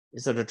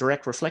 Is it a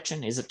direct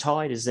reflection? Is it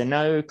tied? Is there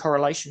no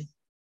correlation?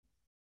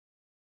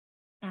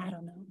 I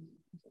don't know.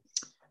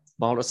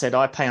 Boulder said,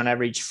 I pay on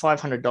average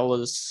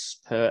 $500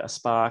 per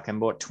Spark and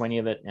bought 20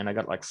 of it, and I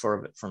got like 4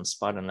 of it from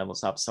Spud and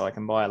Levels Up, so I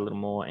can buy a little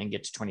more and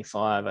get to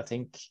 25. I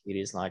think it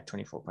is like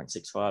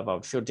 24.65. I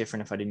would feel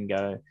different if I didn't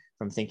go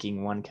from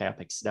thinking 1K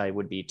UpX today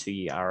would be a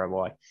 2-year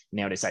ROI.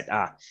 Now it is like,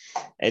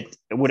 it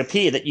would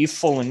appear that you've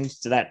fallen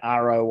into that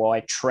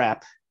ROI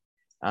trap.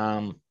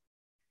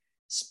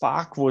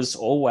 Spark was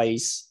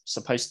always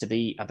supposed to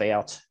be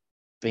about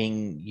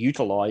being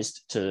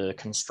utilized to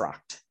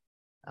construct.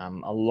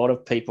 A lot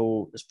of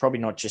people, it's probably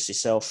not just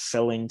yourself,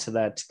 fell into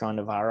that kind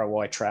of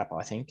ROI trap,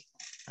 I think.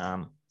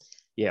 I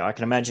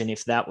can imagine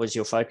if that was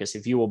your focus,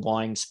 if you were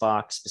buying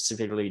Spark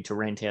specifically to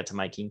rent out to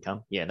make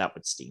income, that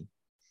would sting.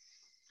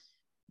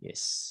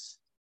 Yes.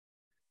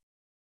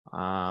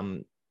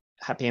 Happy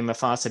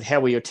MFR said, how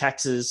will your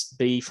taxes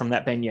be from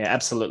that ban? Yeah,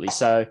 absolutely.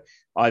 So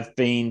I've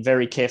been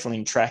very careful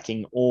in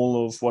tracking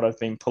all of what I've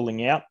been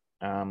pulling out.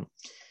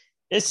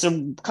 It's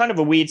a kind of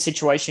a weird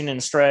situation in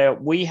Australia.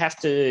 We have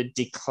to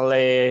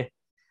declare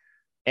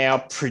our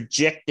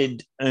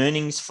projected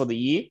earnings for the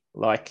year.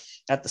 Like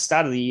at the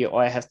start of the year,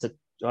 I have to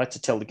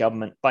tell the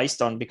government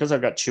based on, because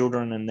I've got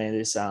children and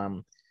there's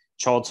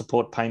child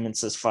support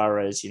payments as far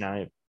as,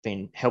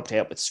 being helped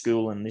out with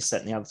school and this,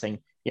 that, and the other thing.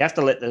 You have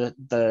to let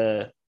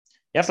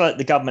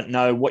the government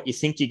know what you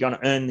think you're going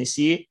to earn this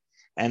year.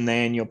 and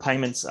then your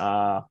payments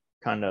are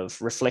kind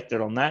of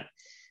reflected on that.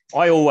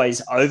 I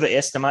always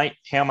overestimate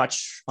how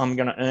much I'm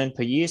going to earn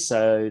per year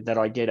so that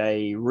I get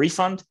a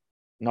refund,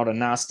 not a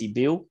nasty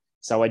bill.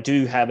 So I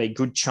do have a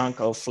good chunk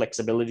of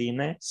flexibility in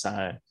there.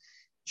 So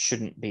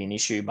shouldn't be an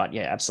issue. But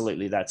yeah,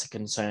 absolutely, that's a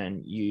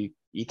concern. You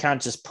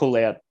can't just pull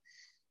out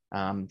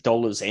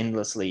dollars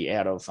endlessly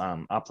out of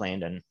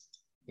Upland and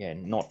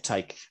not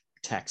take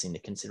tax into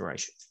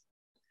consideration.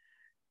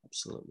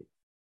 Absolutely.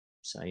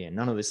 So yeah,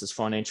 none of this is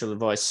financial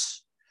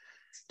advice.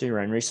 Do your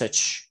own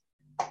research.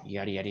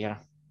 Yada yada yada.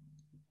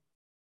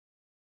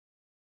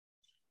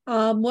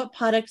 What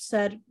Podx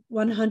said,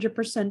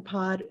 100%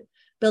 pod.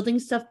 Building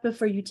stuff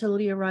before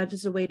utility arrives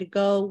is a way to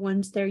go.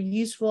 Once they're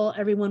useful,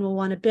 everyone will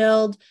want to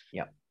build.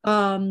 Yeah.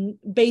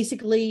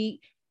 Basically,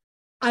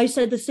 I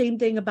said the same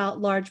thing about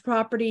large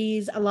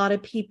properties. A lot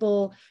of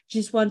people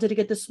just wanted to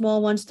get the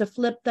small ones to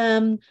flip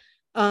them.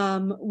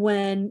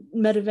 When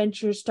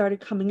MetaVentures started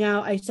coming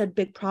out, I said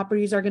big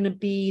properties are going to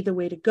be the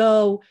way to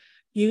go.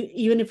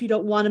 Even if you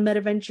don't want a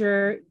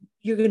MetaVenture,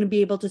 you're going to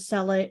be able to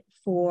sell it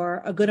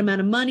for a good amount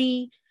of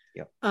money.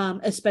 Yep.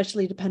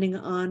 Especially depending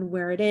on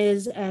where it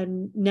is.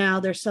 And now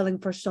they're selling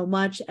for so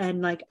much.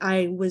 And like,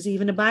 I was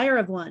even a buyer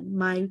of one.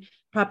 My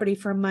property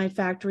from my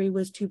factory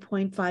was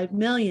 2.5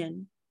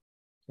 million.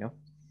 Yep.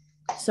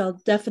 So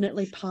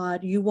definitely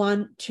pod. You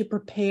want to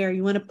prepare.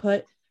 You want to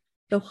put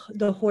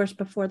the horse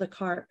before the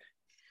cart.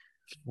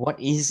 What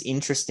is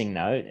interesting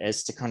though,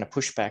 as to kind of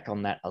push back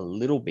on that a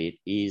little bit,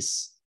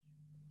 is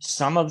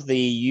some of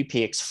the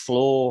UPX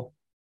floor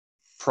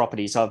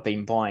properties I've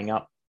been buying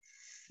up,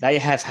 they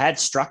have had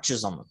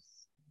structures on them.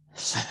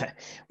 So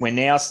we're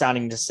now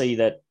starting to see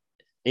that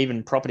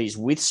even properties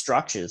with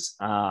structures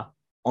are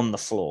on the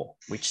floor,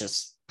 which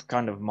is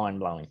kind of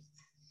mind-blowing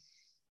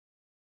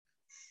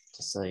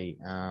to see.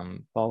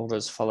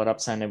 Boulders followed up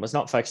saying it was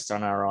not focused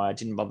on ROI. I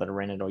didn't bother to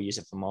rent it or use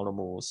it for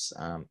multiples.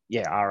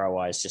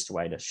 ROI is just a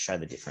way to show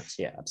the difference.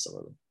 Yeah,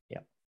 absolutely. Yeah.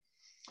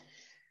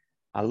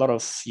 A lot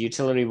of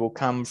utility will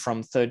come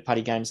from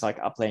third-party games like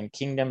Upland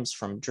Kingdoms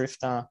from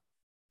Drifter.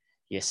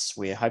 Yes,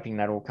 we're hoping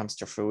that all comes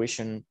to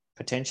fruition.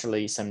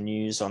 Potentially some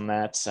news on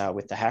that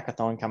with the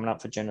hackathon coming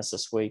up for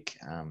Genesis Week.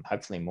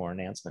 Hopefully more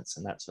announcements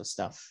and that sort of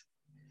stuff.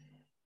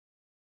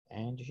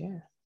 And yeah.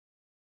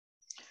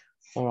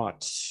 All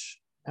right.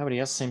 Nobody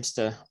else seems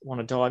to want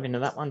to dive into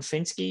that one,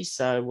 Finsky.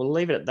 So we'll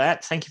leave it at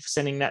that. Thank you for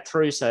sending that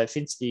through. So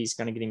Finsky's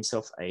going to get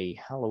himself a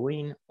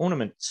Halloween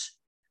ornament.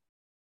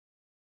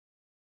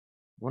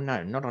 Well,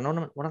 no, not an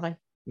ornament. What are they?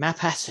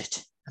 Map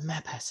asset. A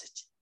map asset.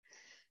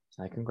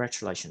 So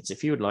congratulations.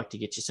 If you would like to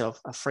get yourself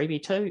a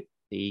freebie too,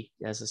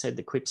 as I said,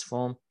 the Quips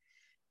form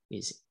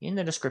is in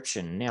the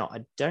description. Now,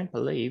 I don't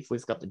believe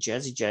we've got the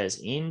Jazzy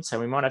Jazz in, so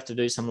we might have to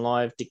do some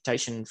live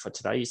dictation for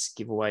today's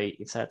giveaway,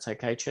 if that's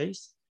okay,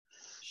 Cheese.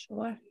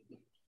 Sure.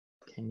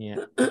 Can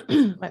you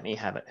let me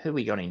have it? Who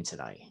we got in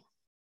today?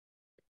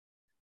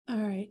 All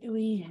right,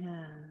 we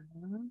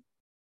have...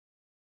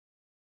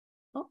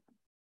 Oh.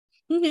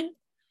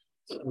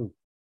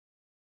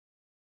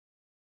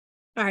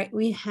 All right,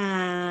 we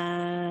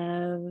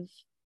have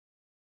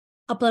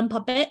Upland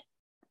Puppet.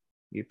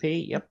 UP,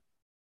 yep.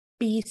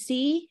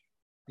 BC.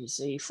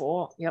 BC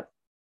 4, yep.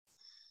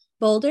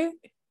 Boulder.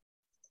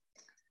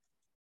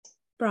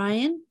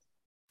 Brian.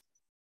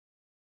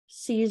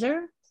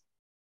 Caesar.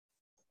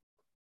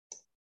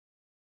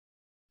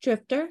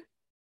 Drifter.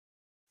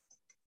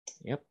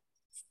 Yep.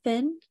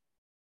 Finn.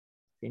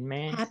 Finn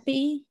Man.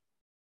 Happy.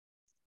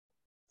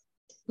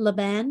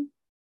 Laban.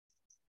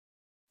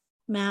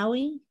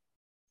 Maui.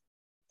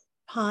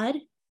 Pod,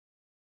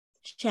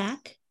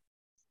 Jack,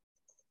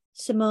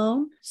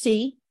 Simone,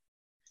 C.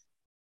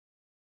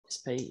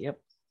 SP, yep.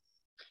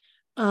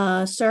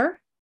 Sir.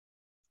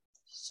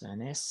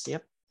 S,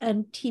 yep.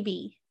 And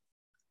TB.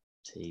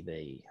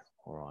 TB.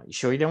 All right. You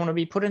sure you don't want to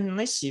be put in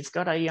this? You've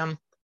got a Yeah,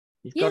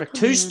 got a put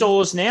 2 me in.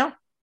 stores now.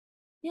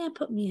 Yeah,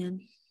 put me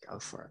in. Go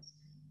for it.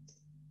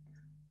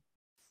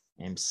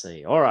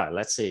 MC. All right,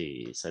 let's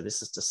see. So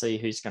this is to see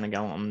who's going to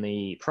go on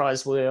the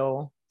prize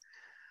wheel.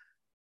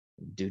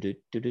 And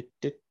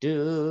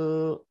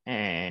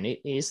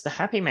it is the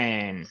Happy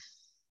Man.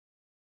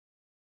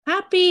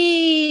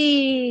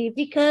 Happy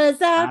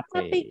because I'm Happy.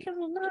 happy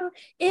coming on.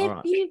 If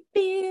right. you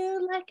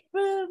feel like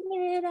a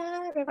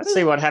Let's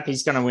see what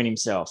Happy's going to win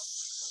himself.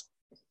 See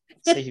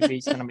if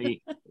he's going to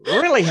be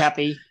really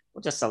happy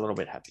or just a little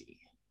bit happy.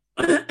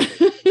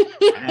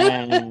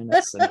 And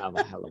that's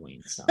another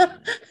Halloween song.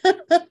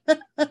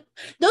 Those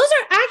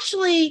are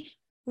actually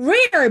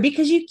rare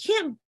because you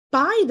can't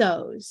buy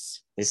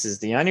those. This is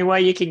the only way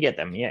you can get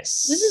them,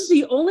 yes. This is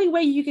the only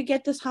way you could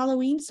get this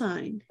Halloween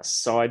sign.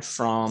 Aside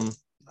from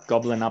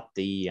gobbling up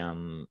the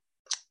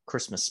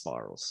Christmas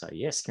spirals. So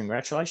yes,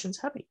 congratulations,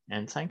 Happy.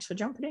 And thanks for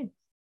jumping in.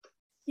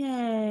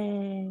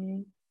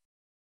 Yay.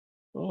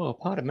 Oh,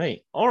 pardon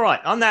me. All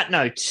right, on that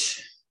note,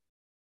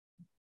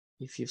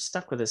 if you've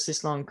stuck with us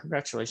this long,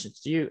 congratulations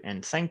to you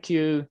and thank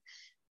you.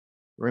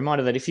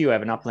 Reminder that if you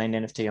have an Upland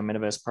NFT or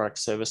Metaverse product,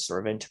 service, or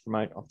event to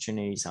promote,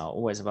 opportunities are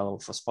always available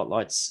for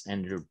spotlights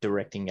and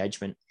direct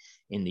engagement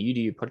in the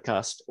UDU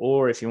podcast.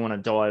 Or if you want to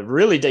dive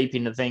really deep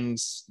into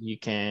things, you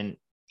can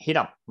hit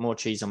up More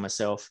Cheese on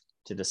myself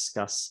to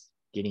discuss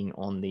getting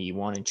on the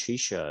Wine and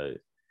Cheese show.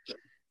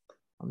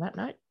 On that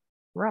note,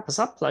 wrap us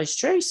up, please,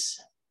 Cheese.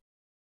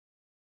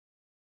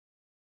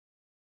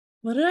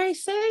 What did I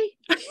say?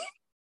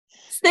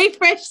 Stay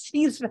fresh,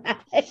 cheese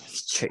bag.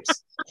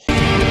 Cheese.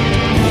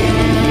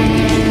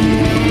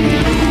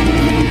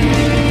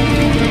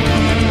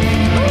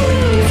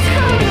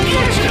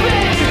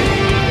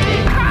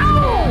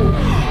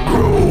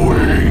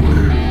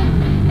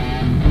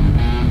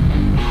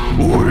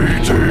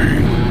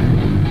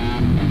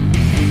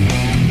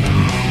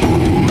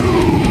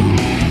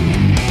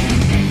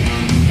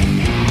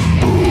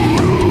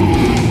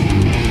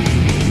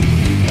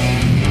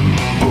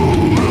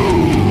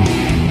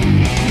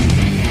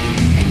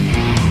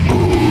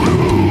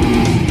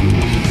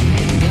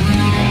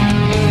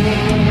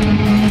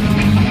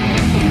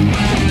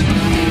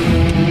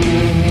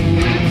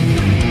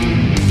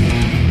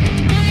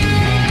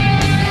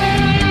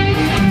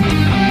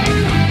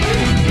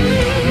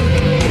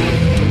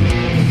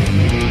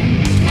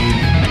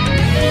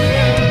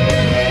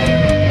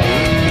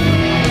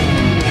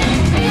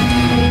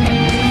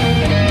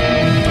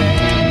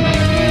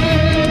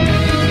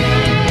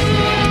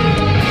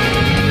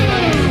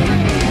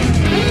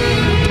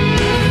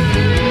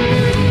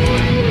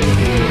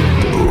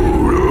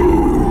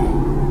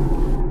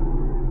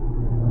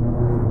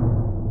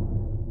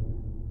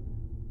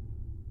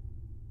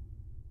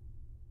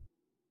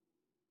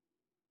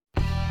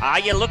 Are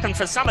you looking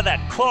for some of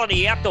that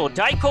quality outdoor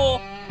decor?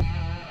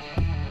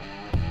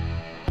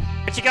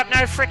 But you got no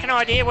freaking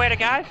idea where to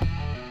go?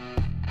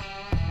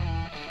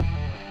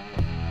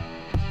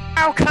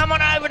 Oh, come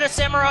on over to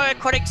Samurai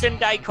Aquatics and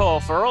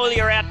Decor for all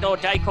your outdoor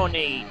decor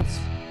needs.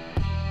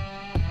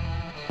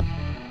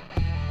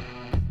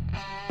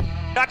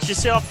 Got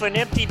yourself an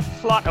empty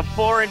plot of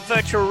boring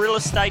virtual real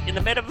estate in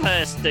the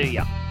metaverse, do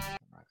you?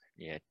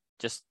 Yeah,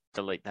 just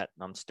delete that.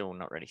 I'm still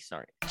not ready.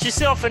 Sorry. Got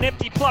yourself an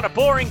empty plot of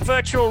boring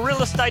virtual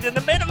real estate in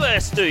the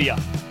metaverse, do you?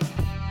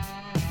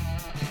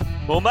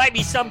 Or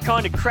maybe some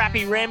kind of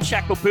crappy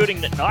ramshackle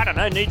building that, I don't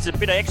know, needs a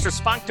bit of extra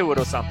spunk to it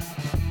or something.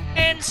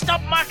 And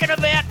stop mucking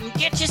about and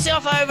get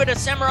yourself over to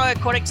Samurai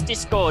Aquatics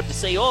Discord to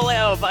see all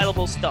our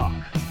available stock.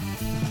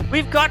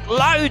 We've got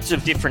loads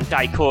of different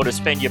decor to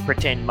spend your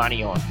pretend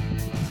money on.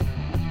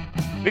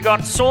 We've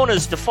got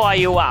saunas to fire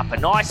you up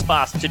and ice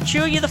baths to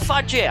chew you the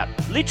fudge out.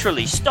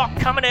 Literally stock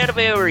coming out of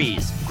our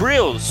ears.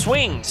 Grills,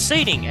 swings,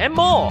 seating and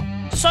more.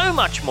 So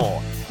much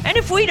more. And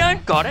if we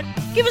don't got it,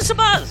 give us a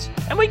buzz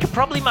and we could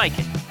probably make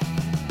it.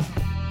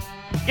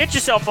 Get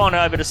yourself on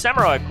over to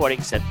Samurai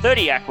Aquatics at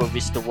 30 Aqua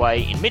Vista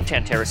Way in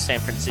Midtown Terrace, San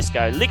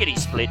Francisco, lickety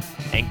split,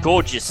 and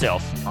gorge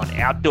yourself on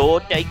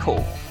outdoor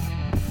decor.